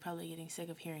 I know you're probably getting sick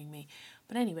of hearing me.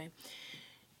 But anyway,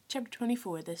 chapter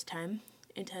 24 this time,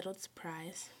 entitled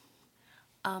Surprise.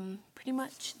 Pretty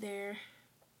much they're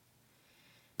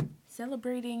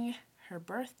celebrating her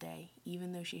birthday,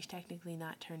 even though she's technically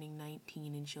not turning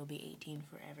 19 and she'll be 18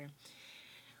 forever.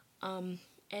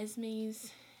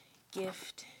 Esme's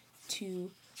gift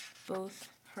to both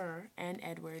her and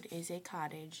Edward is a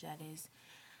cottage that is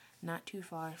not too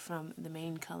far from the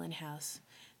main Cullen house.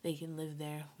 They can live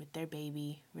there with their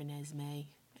baby, Renesmee,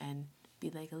 and be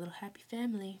like a little happy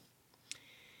family.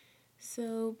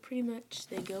 So pretty much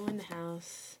they go in the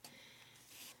house,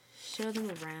 show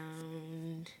them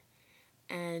around,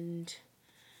 and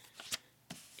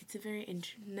it's a very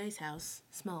nice house.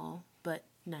 Small, but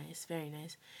nice, very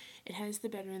nice. It has the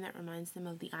bedroom that reminds them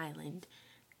of the island,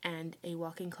 and a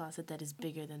walk-in closet that is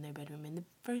bigger than their bedroom in the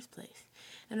first place.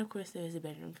 And of course there is a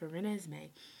bedroom for Renesmee.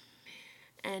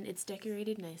 And it's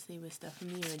decorated nicely with stuff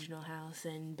from the original house,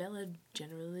 and Bella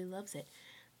generally loves it.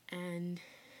 And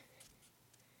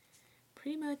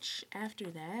pretty much after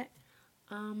that,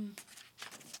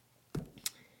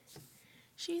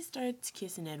 she starts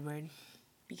kissing Edward,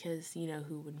 because,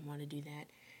 who wouldn't want to do that?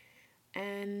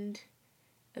 And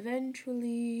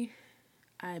eventually,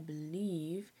 I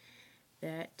believe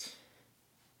that,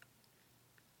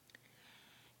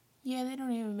 they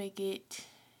don't even make it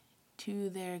to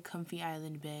their comfy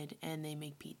island bed, and they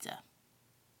make pizza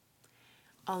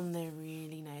on their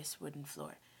really nice wooden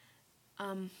floor.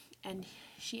 And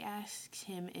she asks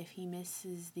him if he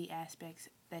misses the aspects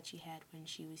that she had when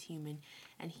she was human,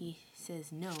 and he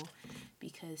says no,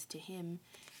 because to him,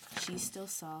 she's still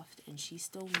soft and she's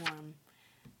still warm,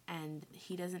 and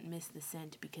he doesn't miss the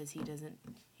scent because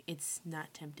it's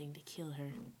not tempting to kill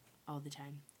her all the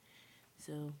time.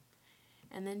 So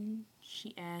And then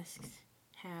she asks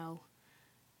how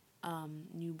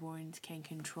newborns can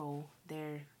control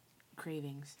their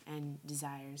cravings and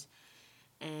desires.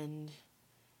 And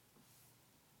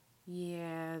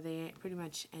yeah, they pretty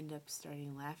much end up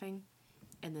starting laughing.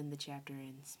 And then the chapter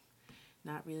ends.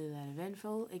 Not really that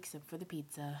eventful, except for the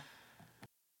pizza.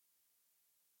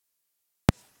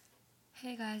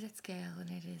 Hey guys, it's Gail,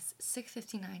 and it is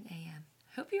 6:59 a.m.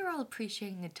 Hope you're all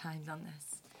appreciating the times on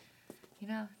this. You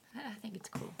know, I think it's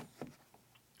cool.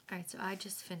 Alright, so I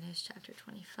just finished chapter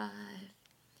 25,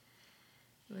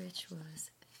 which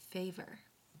was Favor.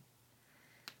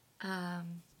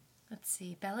 Let's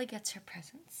see, Bella gets her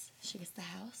presents. She gets the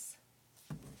house.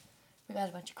 We got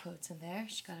a bunch of quotes in there.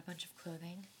 She got a bunch of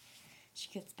clothing. She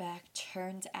gets back.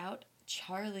 Turns out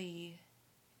Charlie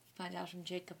finds out from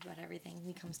Jacob about everything.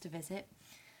 He comes to visit.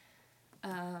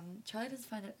 Charlie doesn't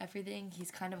find out everything.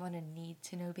 He's kind of on a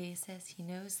need-to-know basis. He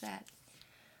knows that,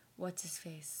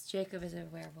 what's-his-face, Jacob is a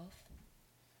werewolf.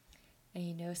 And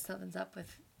he knows something's up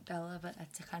with Bella, but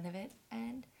that's kind of it.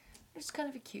 And it's kind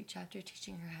of a cute chapter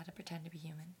teaching her how to pretend to be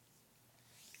human.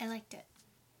 I liked it.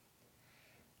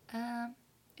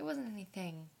 It wasn't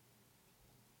anything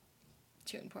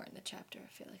too important, the chapter, I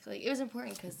feel like. Like, it was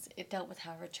important because it dealt with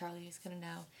how Charlie is going to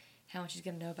know, how much he's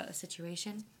going to know about the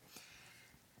situation.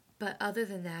 But other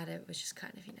than that, it was just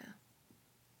kind of, you know,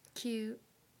 cute.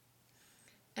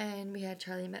 And we had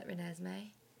Charlie met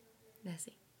Nessie.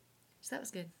 So that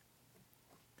was good.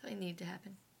 That needed to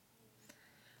happen.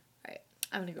 Alright,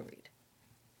 I'm going to go read.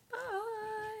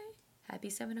 Bye! Happy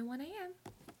 7:01 a.m.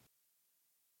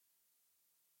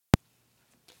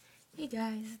 Hey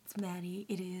guys, it's Maddie.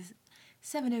 It is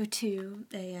 7:02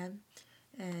 a.m.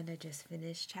 and I just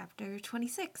finished chapter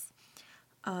 26.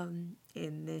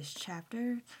 In this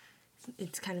chapter,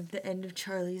 it's kind of the end of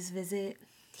Charlie's visit.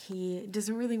 He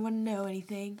doesn't really want to know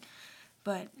anything,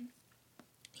 but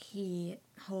he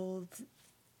holds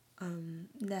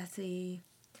Nessie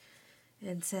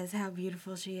and says how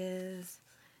beautiful she is,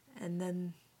 and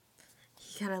then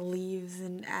he kind of leaves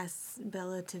and asks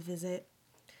Bella to visit.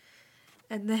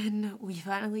 And then we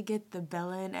finally get the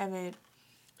Bella and Emmett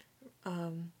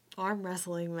arm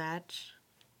wrestling match.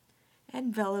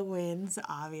 And Bella wins,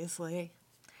 obviously.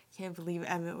 Can't believe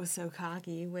Emmett was so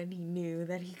cocky when he knew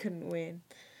that he couldn't win.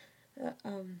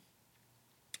 And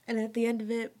at the end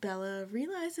of it, Bella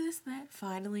realizes that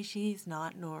finally she's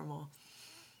not normal.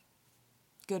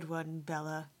 Good one,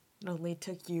 Bella. It only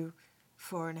took you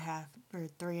 4.5 or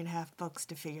 3.5 books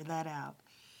to figure that out.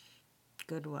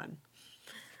 Good one.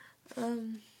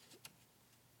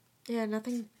 Yeah,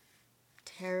 nothing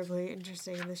terribly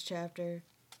interesting in this chapter.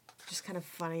 Just kind of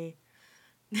funny.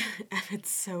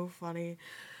 Emmett's so funny.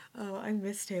 Oh, I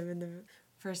missed him in the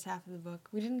first half of the book.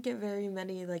 We didn't get very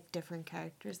many, like, different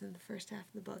characters in the first half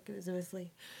of the book. It was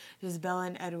mostly just Bella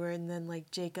and Edward, and then,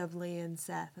 like, Jacob, Lee, and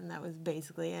Seth, and that was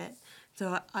basically it.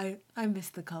 So I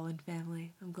missed the Cullen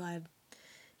family. I'm glad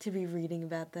to be reading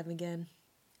about them again.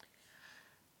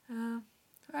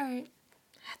 Alright.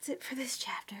 That's it for this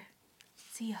chapter.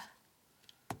 See ya.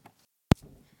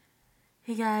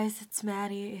 Hey guys, it's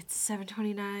Maddie. It's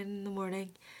 7:29 in the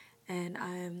morning, and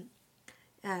I'm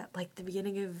at, like, the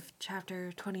beginning of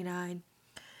chapter 29.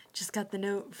 Just got the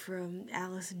note from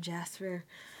Alice and Jasper.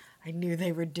 I knew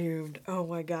they were doomed. Oh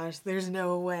my gosh, there's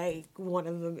no way one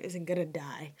of them isn't gonna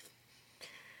die.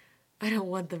 I don't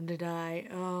want them to die.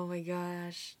 Oh my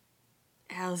gosh.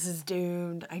 Alice is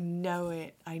doomed. I know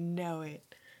it.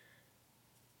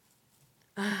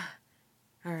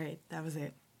 Alright, that was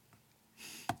it.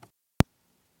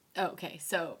 Okay,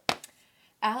 so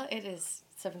it is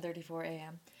 7:34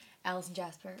 a.m. Alice and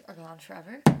Jasper are gone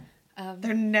forever.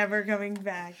 They're never coming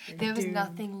back. There was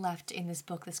nothing left in this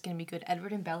book that's going to be good.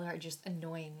 Edward and Bella are just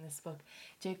annoying in this book.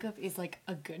 Jacob is, like,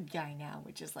 a good guy now,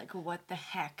 which is, like, what the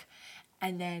heck?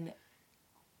 And then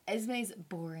Esme's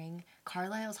boring.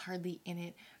 Carlisle's hardly in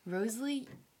it. Rosalie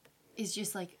is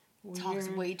just, like, talks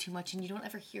way too much, and you don't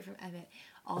ever hear from Emmett.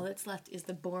 All that's left is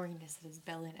the boringness that is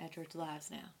Bella and Edward's lives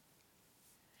now.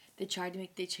 They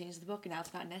changed the book, and now it's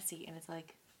about Nessie, and it's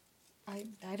like,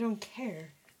 I don't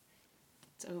care.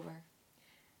 it's over.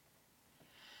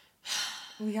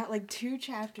 We got, like, 2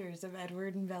 chapters of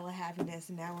Edward and Bella happiness,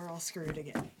 and now we're all screwed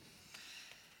again.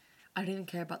 I don't even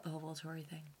care about the whole Volturi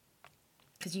thing.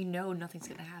 Because you know nothing's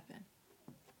going to happen.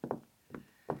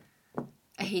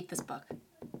 I hate this book.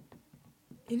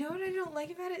 You know what I don't like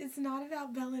about it? It's not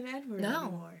about Bella and Edward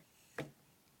anymore.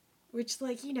 Which,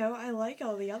 like, you know, I like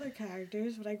all the other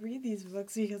characters, but I read these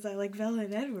books because I like Bella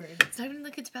and Edward. It's not even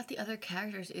like it's about the other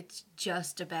characters. It's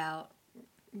just about...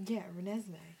 Yeah,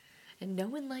 Renesmee. And no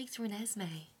one likes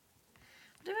Renesmee.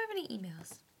 Do I have any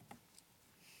emails?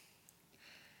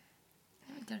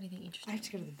 done anything interesting. I have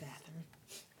to go to the bathroom.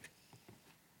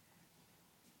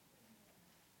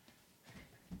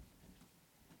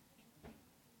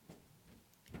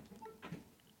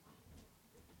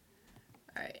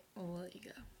 Alright, we'll let you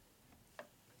go.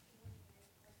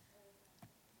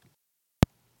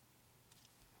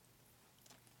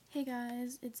 Hey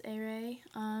guys, it's A-Ray.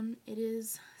 It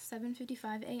is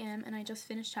 7:55 a.m. and I just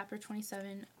finished chapter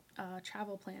 27,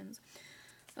 travel plans.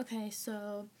 Okay,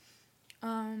 so,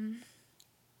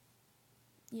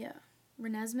 yeah.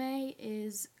 Renesmee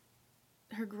is,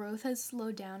 her growth has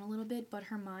slowed down a little bit, but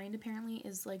her mind apparently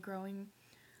is, like, growing,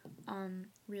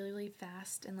 really, really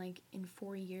fast, and, like, in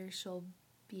 4 years she'll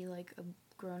be, like, a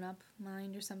grown-up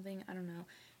mind or something, I don't know.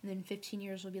 And then 15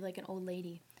 years she'll be, like, an old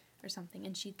lady or something,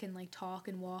 and she can, like, talk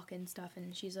and walk and stuff,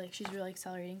 and she's really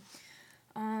accelerating.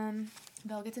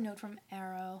 Belle gets a note from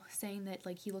Arrow saying that,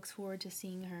 like, he looks forward to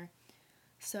seeing her,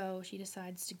 so she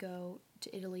decides to go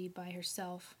to Italy by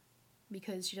herself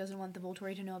because she doesn't want the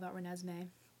Volturi to know about Renesmee,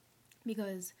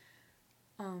 because,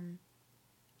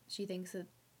 she thinks that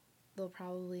they'll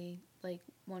probably, like,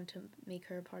 want to make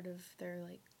her a part of their,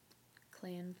 like,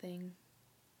 clan thing.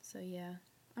 So, yeah.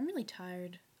 I'm really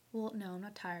tired. Well, no, I'm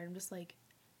not tired. I'm just, like,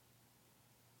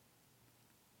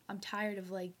 I'm tired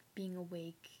of, like, being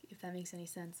awake, if that makes any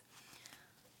sense.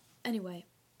 Anyway,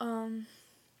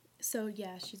 so,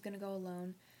 yeah, she's gonna go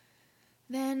alone.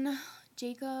 Then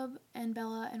Jacob and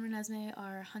Bella and Renesmee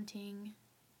are hunting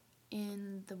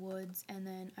in the woods, and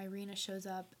then Irina shows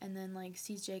up and then, like,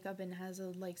 sees Jacob and has a,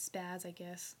 like, spaz, I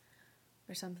guess,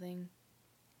 or something.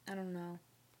 I don't know.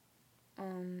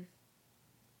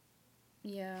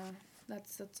 Yeah,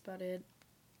 that's about it.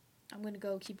 I'm gonna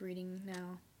go keep reading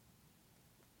now.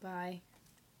 Bye.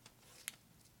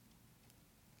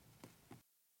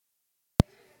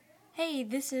 Hey,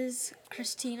 this is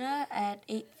Christina at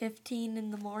 8:15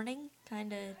 in the morning.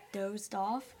 Kind of dozed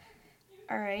off.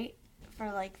 Alright,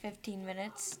 for like 15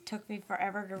 minutes. Took me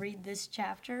forever to read this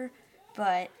chapter,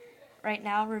 but right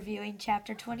now reviewing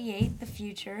chapter 28, The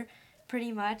Future.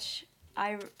 Pretty much,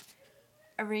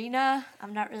 Irina,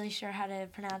 I'm not really sure how to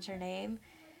pronounce her name,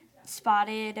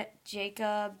 spotted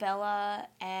Jacob, Bella,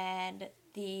 and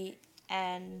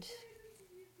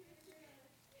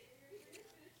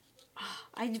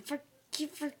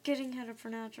keep forgetting how to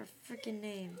pronounce her freaking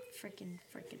name. Freaking.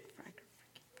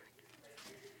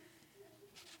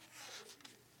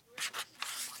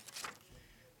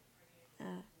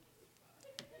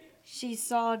 She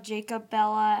saw Jacob,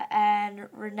 Bella, and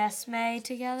Renesmee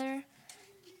together,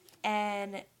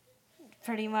 and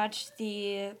pretty much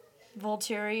the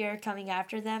Volturi are coming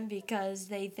after them because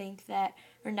they think that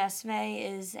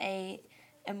Renesmee is a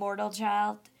immortal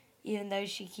child, even though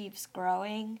she keeps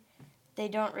growing. They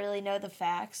don't really know the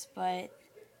facts, but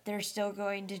they're still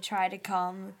going to try to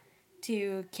come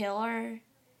to kill her,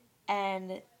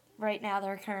 and right now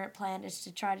their current plan is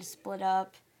to try to split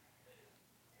up.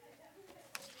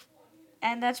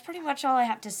 And that's pretty much all I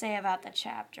have to say about the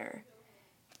chapter.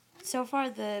 So far,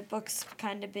 the book's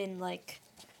kind of been, like,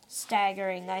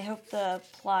 staggering. I hope the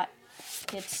plot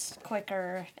gets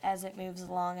quicker as it moves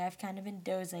along. I've kind of been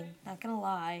dozing, not gonna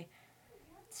lie.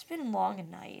 It's been a long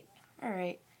night.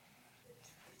 Alright.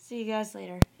 See you guys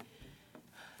later.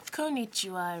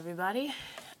 Konnichiwa, everybody.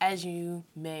 As you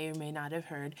may or may not have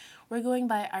heard, we're going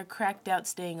by our cracked out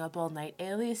staying up all night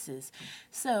aliases.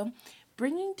 So,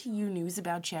 bringing to you news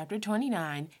about chapter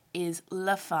 29 is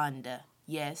La Fonda.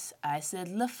 Yes, I said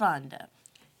La Fonda.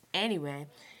 Anyway,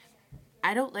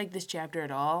 I don't like this chapter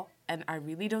at all, and I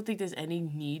really don't think there's any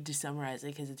need to summarize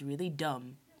it because it's really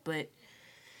dumb. But,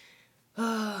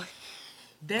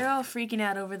 they're all freaking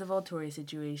out over the Volturi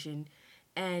situation,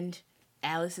 and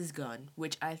Alice is gone,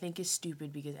 which I think is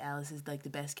stupid because Alice is, like, the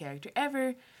best character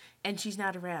ever, and she's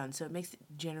not around, so it makes it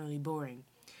generally boring.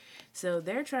 So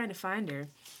they're trying to find her,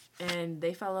 and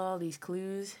they follow all these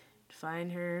clues to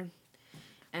find her,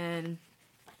 and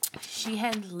she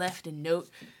had left a note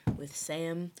with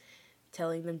Sam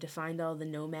telling them to find all the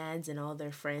nomads and all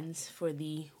their friends for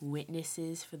the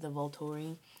witnesses for the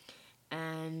Volturi,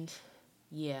 and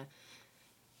yeah.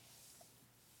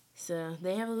 So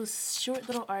they have a short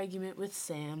little argument with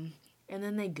Sam, and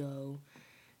then they go,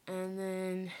 and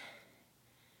then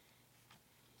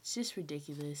it's just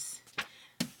ridiculous.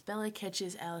 Bella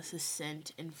catches Alice's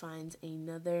scent and finds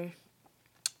another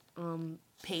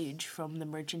page from the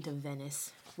Merchant of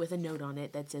Venice with a note on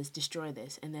it that says, "Destroy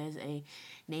this," and there's a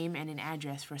name and an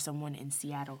address for someone in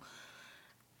Seattle.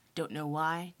 Don't know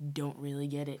why, don't really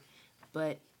get it,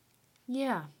 but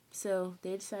yeah, so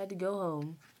they decide to go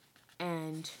home,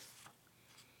 and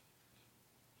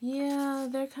yeah,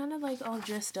 they're kind of like all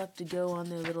dressed up to go on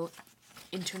their little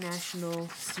international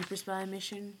super spy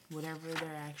mission, whatever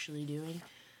they're actually doing.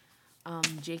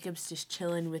 Jacob's just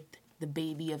chilling with the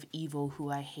baby of evil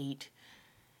who I hate.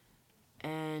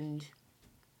 And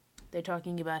they're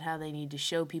talking about how they need to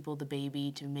show people the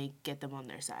baby to get them on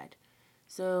their side.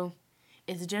 So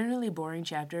it's a generally boring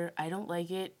chapter. I don't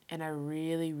like it, and I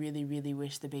really, really, really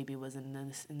wish the baby was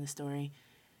in the story.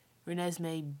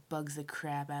 Renesmee bugs the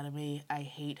crap out of me. I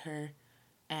hate her,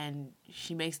 and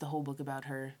she makes the whole book about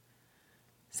her.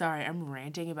 Sorry, I'm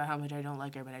ranting about how much I don't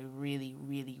like her, but I really,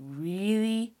 really,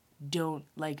 really don't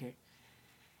like her.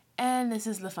 And this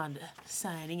is LaFonda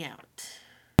signing out.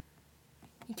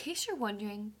 In case you're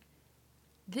wondering,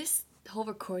 this whole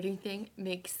recording thing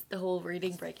makes the whole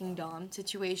reading Breaking Dawn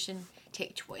situation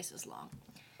take twice as long.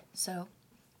 So,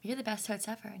 you're the best hosts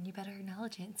ever, and you better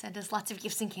acknowledge it and send us lots of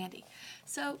gifts and candy.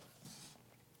 So,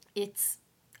 it's,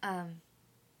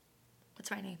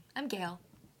 what's my name? I'm Gail.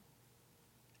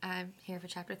 I'm here for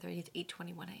chapter 30. It's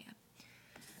 8:21 a.m.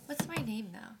 What's my name,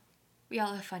 though? We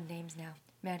all have fun names now.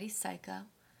 Maddie's Psycho.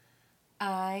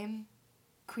 I'm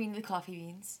Queen of the Coffee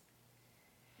Beans.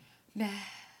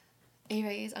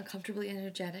 A-Ray is uncomfortably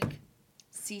energetic.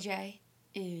 CJ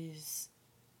is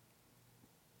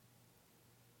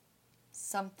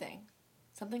something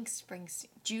Springsteen,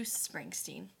 Juice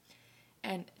Springsteen.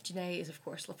 And Janae is, of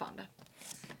course, LaFonda.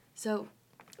 So,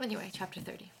 anyway, chapter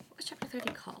 30. What was chapter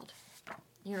 30 called?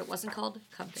 You know what it wasn't called?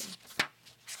 Company.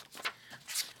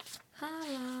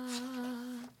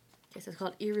 Yes, it's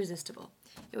called Irresistible.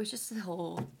 It was just the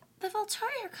whole, the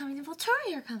Volturi are coming.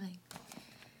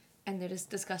 And they're just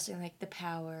discussing, like, the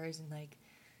powers and, like,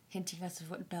 hinting us of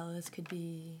what Bella's could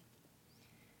be.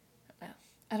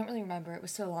 I don't really remember. It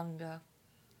was so long ago.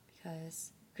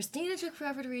 Because Christina took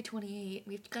forever to read 28.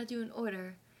 We've got to do an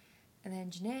order. And then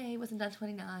Janae wasn't done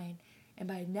 29. And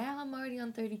by now I'm already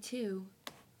on 32.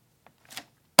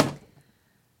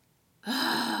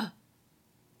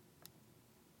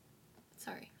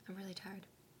 Sorry, I'm really tired.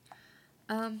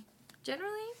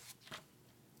 Generally,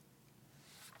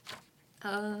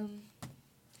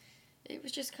 it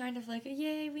was just kind of like,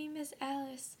 yay, we miss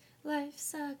Alice. Life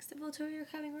sucks. The Volturi are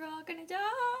coming. We're all gonna die.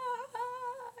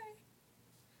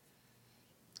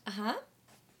 Uh-huh.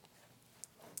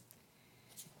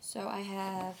 So I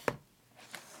have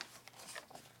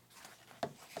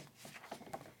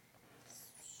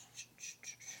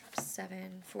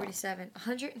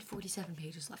 147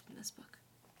 pages left in this book.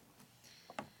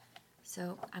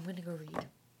 So I'm going to go read.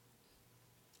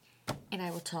 And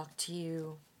I will talk to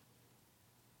you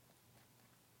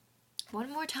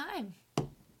one more time.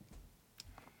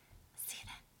 See you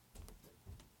then.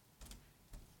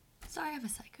 Sorry I'm a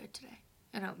psycho today.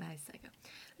 I know, Maddie's psycho.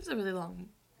 This is a really long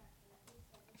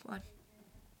one.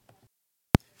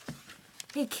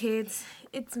 Hey kids,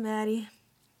 it's Maddie.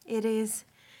 It is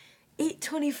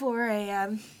 8:24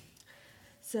 a.m.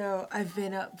 So I've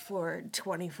been up for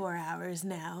 24 hours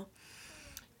now.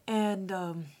 And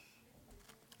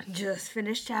just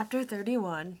finished chapter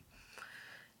 31.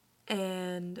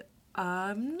 And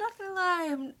I'm not gonna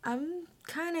lie, I'm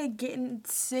kind of getting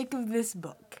sick of this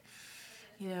book.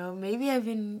 You know, maybe I've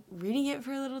been reading it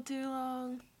for a little too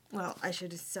long. Well, I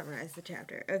should just summarize the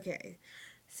chapter. Okay,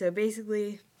 so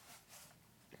basically,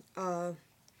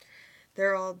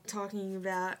 they're all talking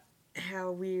about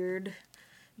how weird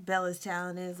Bella's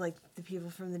talent is, like the people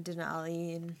from the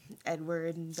Denali and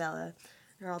Edward and Bella.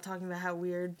 They're all talking about how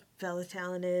weird Bella's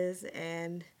talent is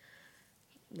and,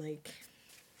 like,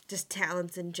 just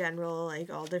talents in general, like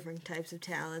all different types of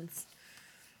talents.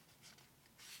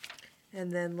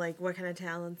 And then, like, what kind of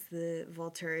talents the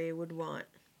Volturi would want.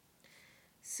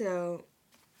 So,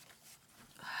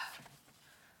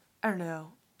 I don't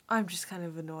know. I'm just kind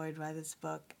of annoyed by this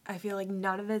book. I feel like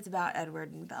none of it's about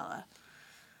Edward and Bella.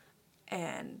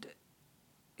 And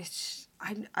it's,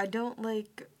 I don't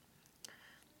like,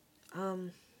 I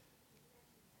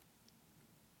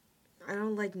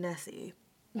don't like Nessie.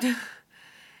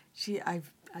 I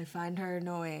find her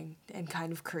annoying and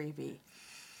kind of creepy.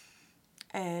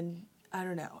 And I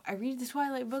don't know. I read the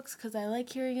Twilight books because I like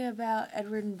hearing about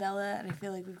Edward and Bella, and I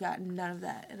feel like we've gotten none of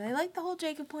that. And I like the whole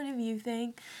Jacob point of view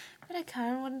thing, but I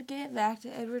kind of wanted to get back to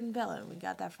Edward and Bella. We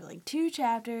got that for like 2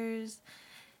 chapters,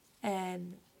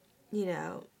 and, you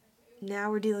know,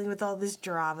 now we're dealing with all this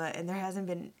drama, and there hasn't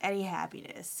been any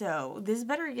happiness. So this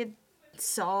better get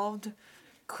solved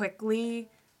quickly,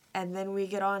 and then we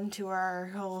get on to our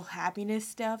whole happiness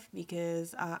stuff,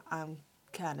 because I'm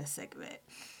kind of sick of it.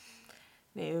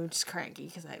 Maybe I'm just cranky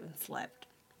because I haven't slept.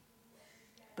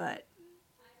 But,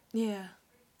 yeah.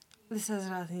 This has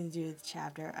nothing to do with the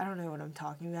chapter. I don't know what I'm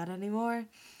talking about anymore.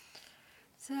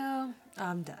 So,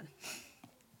 I'm done.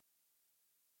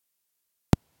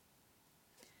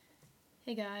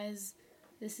 Hey guys,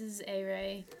 this is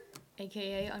A-Ray,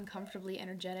 aka Uncomfortably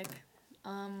Energetic.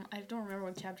 I don't remember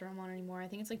what chapter I'm on anymore. I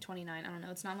think it's like 29. I don't know.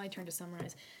 It's not my turn to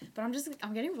summarize. But I'm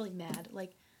getting really mad.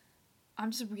 Like, I'm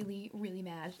just really, really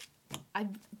mad.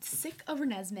 I'm sick of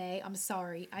Renesmee. I'm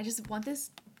sorry. I just want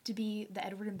this to be the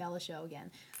Edward and Bella show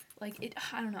again. Like,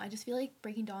 I don't know. I just feel like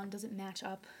Breaking Dawn doesn't match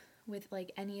up with,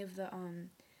 like, any of the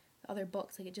other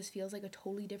books. Like, it just feels like a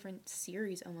totally different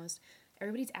series almost.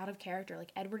 Everybody's out of character.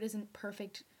 Like, Edward isn't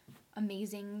perfect,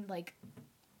 amazing, like,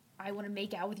 I want to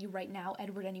make out with you right now,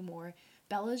 Edward, anymore.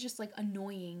 Bella's just, like,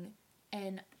 annoying,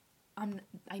 and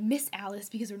I miss Alice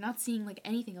because we're not seeing, like,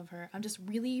 anything of her. I'm just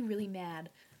really, really mad,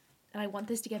 and I want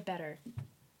this to get better.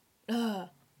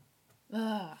 Okay,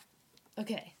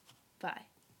 bye.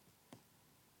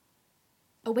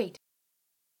 Oh, wait.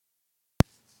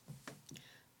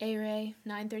 A-Ray,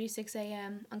 9:36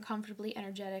 a.m., uncomfortably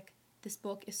energetic. This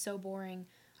book is so boring.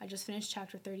 I just finished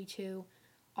chapter 32.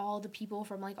 All the people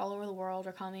from, like, all over the world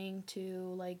are coming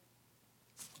to, like,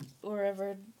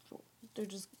 wherever. They're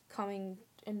just coming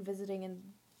and visiting and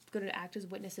going to act as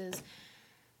witnesses.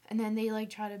 And then they,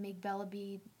 like, try to make Bella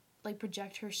be, like,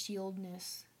 project her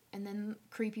shieldness. And then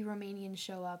creepy Romanians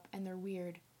show up, and they're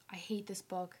weird. I hate this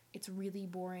book. It's really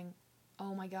boring.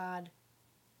 Oh my god.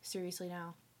 Seriously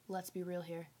now. Let's be real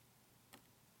here.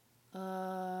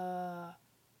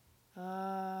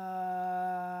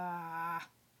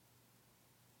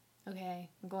 Okay,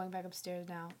 I'm going back upstairs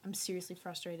now. I'm seriously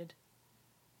frustrated.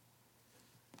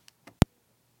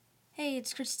 Hey,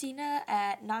 it's Christina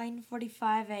at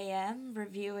 9:45 a.m.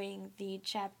 reviewing the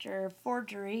chapter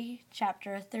Forgery,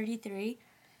 chapter 33.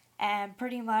 And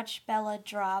pretty much Bella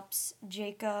drops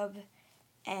Jacob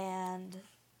and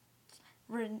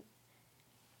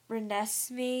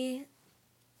Renesmee.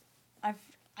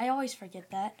 I always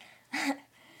forget that.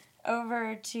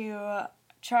 Over to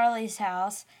Charlie's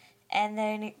house, and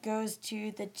then it goes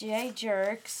to the J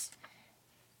Jerks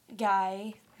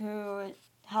guy who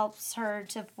helps her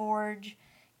to forge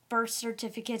birth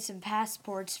certificates and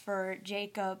passports for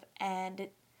Jacob and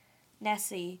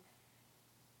Nessie.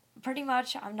 Pretty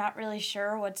much, I'm not really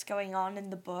sure what's going on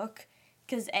in the book,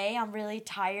 because A, I'm really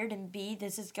tired, and B,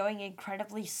 this is going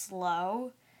incredibly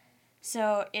slow.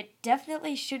 So it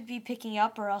definitely should be picking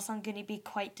up, or else I'm going to be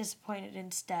quite disappointed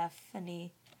in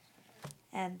Stephanie.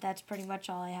 And that's pretty much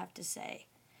all I have to say.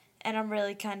 And I'm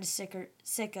really kind of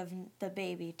sick of the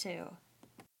baby, too.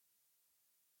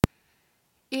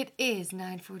 It is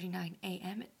 9:49 a.m.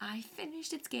 and I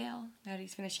finished its Gale.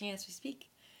 Maddie's finishing as we speak.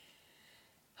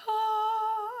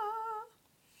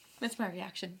 That's my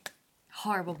reaction.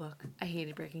 Horrible book. I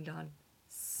hated Breaking Dawn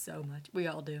so much. We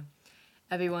all do.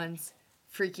 Everyone's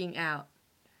freaking out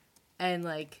and,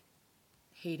 like,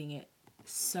 hating it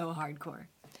so hardcore.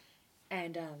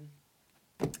 And,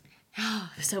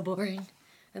 so boring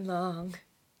and long.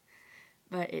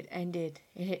 But it ended.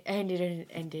 It ended and it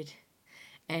ended.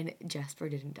 And Jasper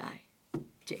didn't die.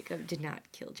 Jacob did not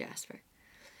kill Jasper.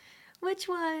 Which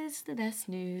was the best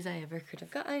news I ever could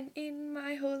have gotten in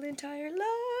my whole entire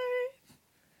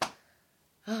life.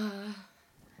 Can't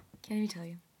even tell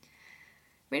you.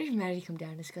 Waiting for Maddie to come down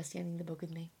and discuss the ending of the book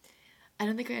with me. I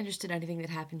don't think I understood anything that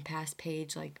happened past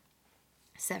page, like,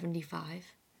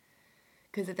 75.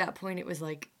 Because at that point it was,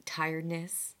 like,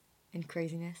 tiredness and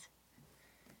craziness.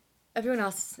 Everyone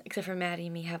else, except for Maddie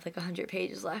and me, have, like, 100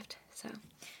 pages left. So,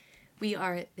 we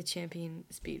are the champion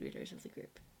speed readers of the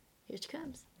group. Here she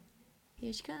comes.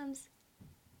 Here she comes.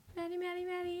 Maddie, Maddie,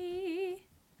 Maddie.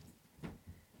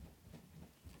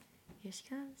 Here she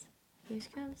comes. Here she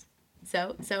comes.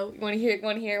 So, you want to hear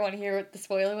what the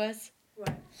spoiler was?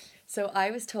 What? So,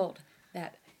 I was told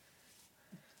that,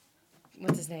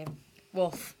 what's his name?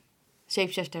 Wolf.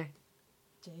 Shapeshifter.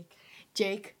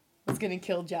 Jake was going to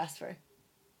kill Jasper.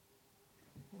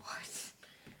 What?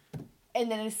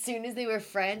 And then as soon as they were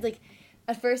friends, like,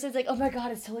 at first it's like, oh my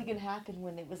god, it's totally gonna happen,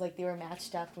 when it was like they were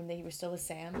matched up when they were still with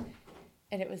Sam.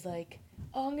 And it was like,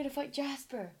 oh, I'm gonna fight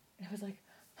Jasper. And I was like,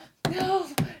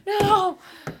 no!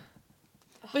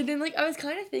 But then, like, I was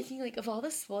kind of thinking, like, of all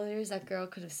the spoilers that girl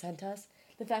could have sent us,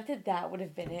 the fact that that would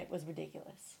have been it was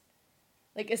ridiculous.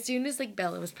 Like, as soon as, like,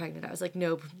 Bella was pregnant, I was like,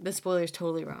 nope, the spoiler's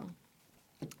totally wrong.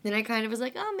 Then I kind of was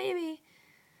like, oh, maybe.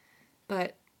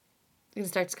 But I'm gonna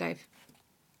start Skype.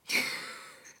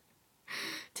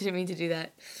 Didn't mean to do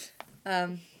that.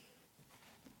 Oh.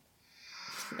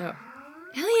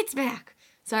 Elliot's back.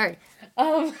 Sorry.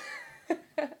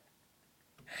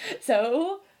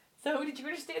 So did you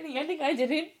understand the ending? I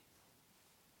didn't.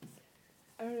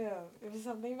 I don't know. It was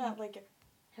something about, like,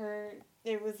 her.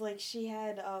 It was like she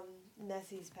had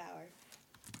Nessie's power.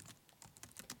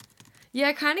 Yeah,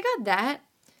 I kind of got that.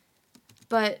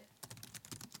 But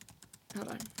Hold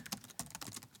on.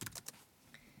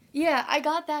 Yeah, I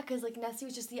got that because, like, Nessie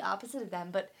was just the opposite of them.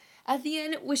 But at the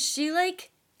end, was she,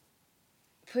 like,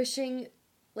 pushing,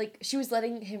 like, she was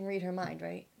letting him read her mind,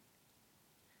 right?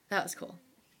 That was cool.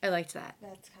 I liked that.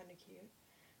 That's kind of cute.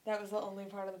 That was the only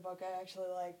part of the book I actually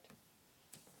liked.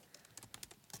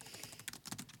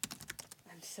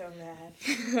 I'm so mad.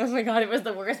 Oh my god, it was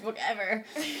the worst book ever.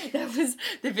 That was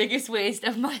the biggest waste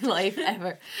of my life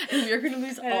ever. And we're going to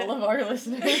lose all of our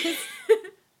listeners.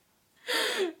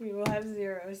 We will have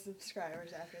 0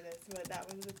 subscribers after this, but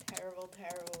that was a terrible,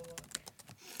 terrible book.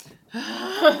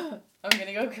 I'm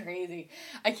gonna go crazy.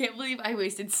 I can't believe I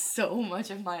wasted so much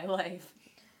of my life.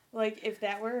 Like, if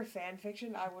that were a fan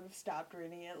fiction, I would have stopped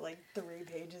reading it, like, 3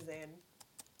 pages in.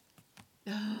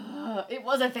 It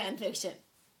was a fan fiction.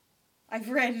 I've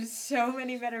read so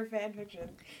many better fan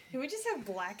fiction. Can we just have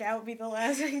Blackout be the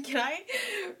last one? Can I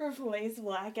replace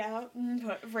Blackout and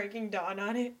put Breaking Dawn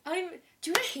on it? Do you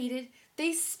know what I hated?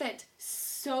 They spent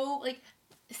 6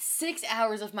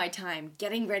 hours of my time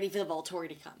getting ready for the Volturi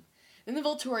to come. Then the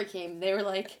Volturi came, they were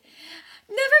like,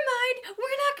 never mind, we're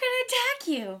not gonna attack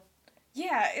you.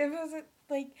 Yeah, it was,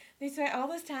 like, they spent all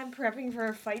this time prepping for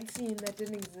a fight scene that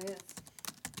didn't exist.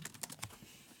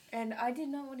 And I did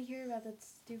not want to hear about that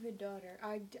stupid daughter.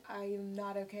 I am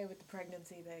not okay with the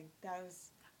pregnancy thing. That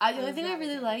was... The only thing I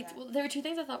really liked, well, there were 2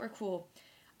 things I thought were cool.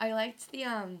 I liked the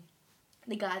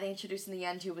guy they introduced in the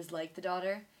end who was like the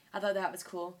daughter. I thought that was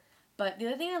cool. But the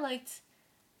other thing I liked,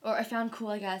 or I found cool,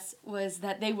 I guess, was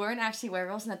that they weren't actually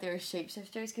werewolves and that they were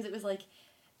shapeshifters, because it was like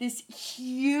this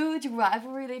huge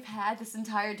rivalry they've had this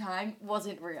entire time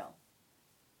wasn't real.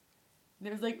 And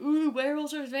it was like, ooh,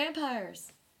 werewolves versus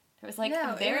vampires. It was like,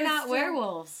 No, they're it was not still-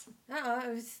 werewolves. it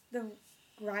was... The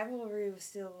rivalry was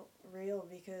still real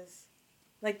because...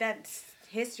 Like, that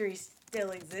history still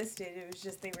existed. It was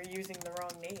just they were using the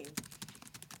wrong name.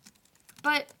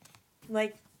 But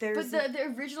Like, there's...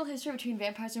 the original history between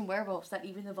vampires and werewolves that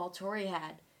even the Volturi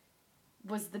had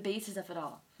was the basis of it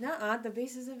all. Nuh-uh, the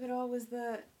basis of it all was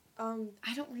the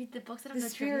I don't read the books. I don't the know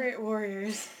trivia. Spirit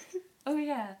Warriors. Oh,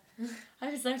 yeah. I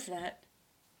was there for that.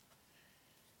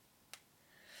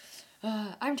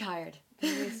 I'm tired.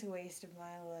 Biggest waste of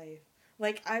my life.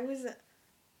 Like, I was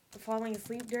falling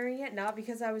asleep during it, not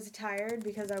because I was tired,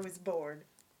 because I was bored.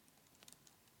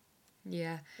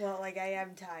 Yeah. Well, like, I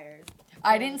am tired.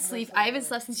 I didn't sleep. I haven't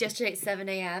slept since yesterday at 7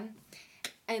 a.m.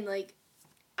 And, like,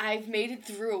 I've made it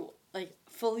through, like,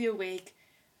 fully awake,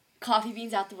 coffee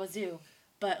beans out the wazoo.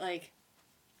 But, like,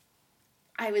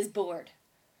 I was bored.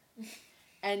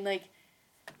 And, like,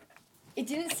 it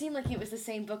didn't seem like it was the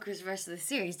same book as the rest of the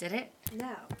series, did it?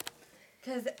 No.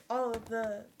 Because all of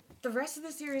the rest of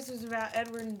the series was about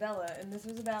Edward and Bella, and this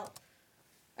was about...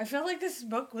 I felt like this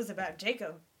book was about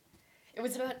Jacob. It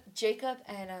was about Jacob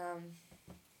and,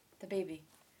 the baby.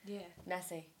 Yeah.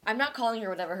 Nessie. I'm not calling her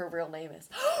whatever her real name is.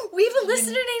 We have a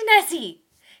listener named Nessie!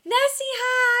 Nessie,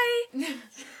 hi!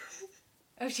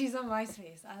 Oh, she's on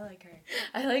MySpace. I like her.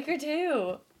 I like her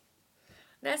too.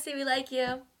 Nessie, we like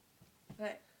you.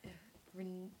 But...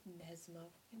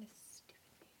 Renesmo.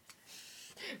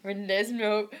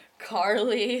 Renesmo,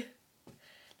 Carly.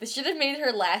 This should have made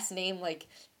her last name like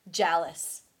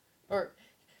Jalis. Or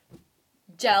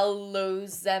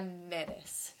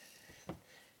Jalozemetis.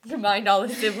 Combined all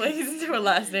the siblings into her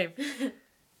last name.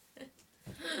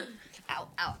 Ow,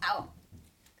 ow, ow.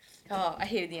 Oh, I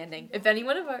hated the ending. If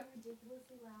anyone of our...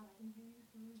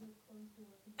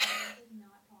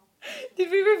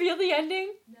 Did we reveal the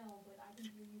ending?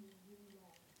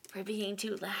 We're being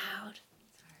too loud.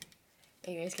 Sorry.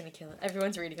 Amy's gonna kill it.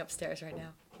 Everyone's reading upstairs right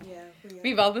now. Yeah.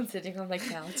 We've all been sitting on my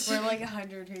couch. We're like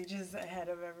 100 pages ahead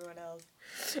of everyone else.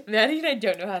 Maddie and I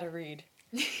don't know how to read.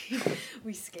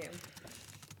 We skim.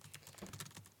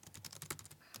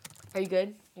 Are you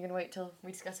good? You're gonna wait till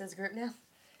we discuss as a group now?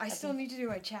 I still need to do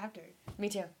my chapter. Me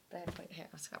too. But I have to wait. Here,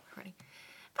 I'll stop recording.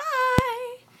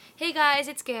 Bye! Hey guys,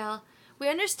 it's Gail. We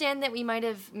understand that we might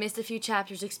have missed a few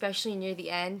chapters, especially near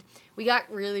the end. We got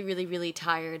really, really, really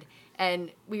tired,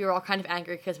 and we were all kind of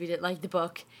angry because we didn't like the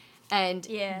book. And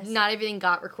Yes. not everything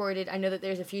got recorded. I know that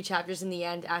there's a few chapters in the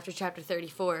end after chapter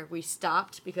 34. We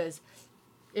stopped because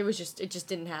it just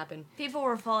didn't happen. People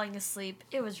were falling asleep.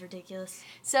 It was ridiculous.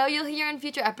 So you'll hear in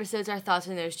future episodes our thoughts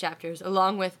on those chapters,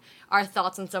 along with our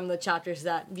thoughts on some of the chapters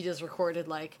that we just recorded,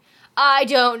 like, I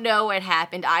don't know what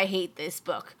happened, I hate this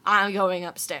book, I'm going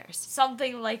upstairs.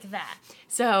 Something like that.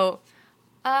 So,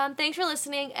 thanks for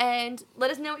listening, and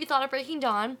let us know what you thought of Breaking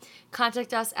Dawn.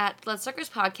 Contact us at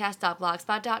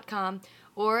bloodsuckerspodcast.blogspot.com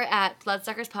or at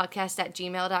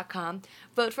bloodsuckerspodcast@gmail.com.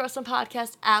 Vote for us on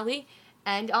Podcast Alley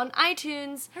and on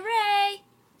iTunes. Hooray!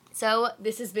 So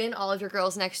this has been all of your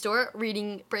girls next door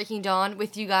reading Breaking Dawn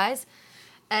with you guys.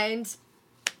 And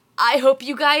I hope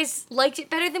you guys liked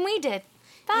it better than we did.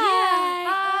 Bye.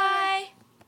 Bye.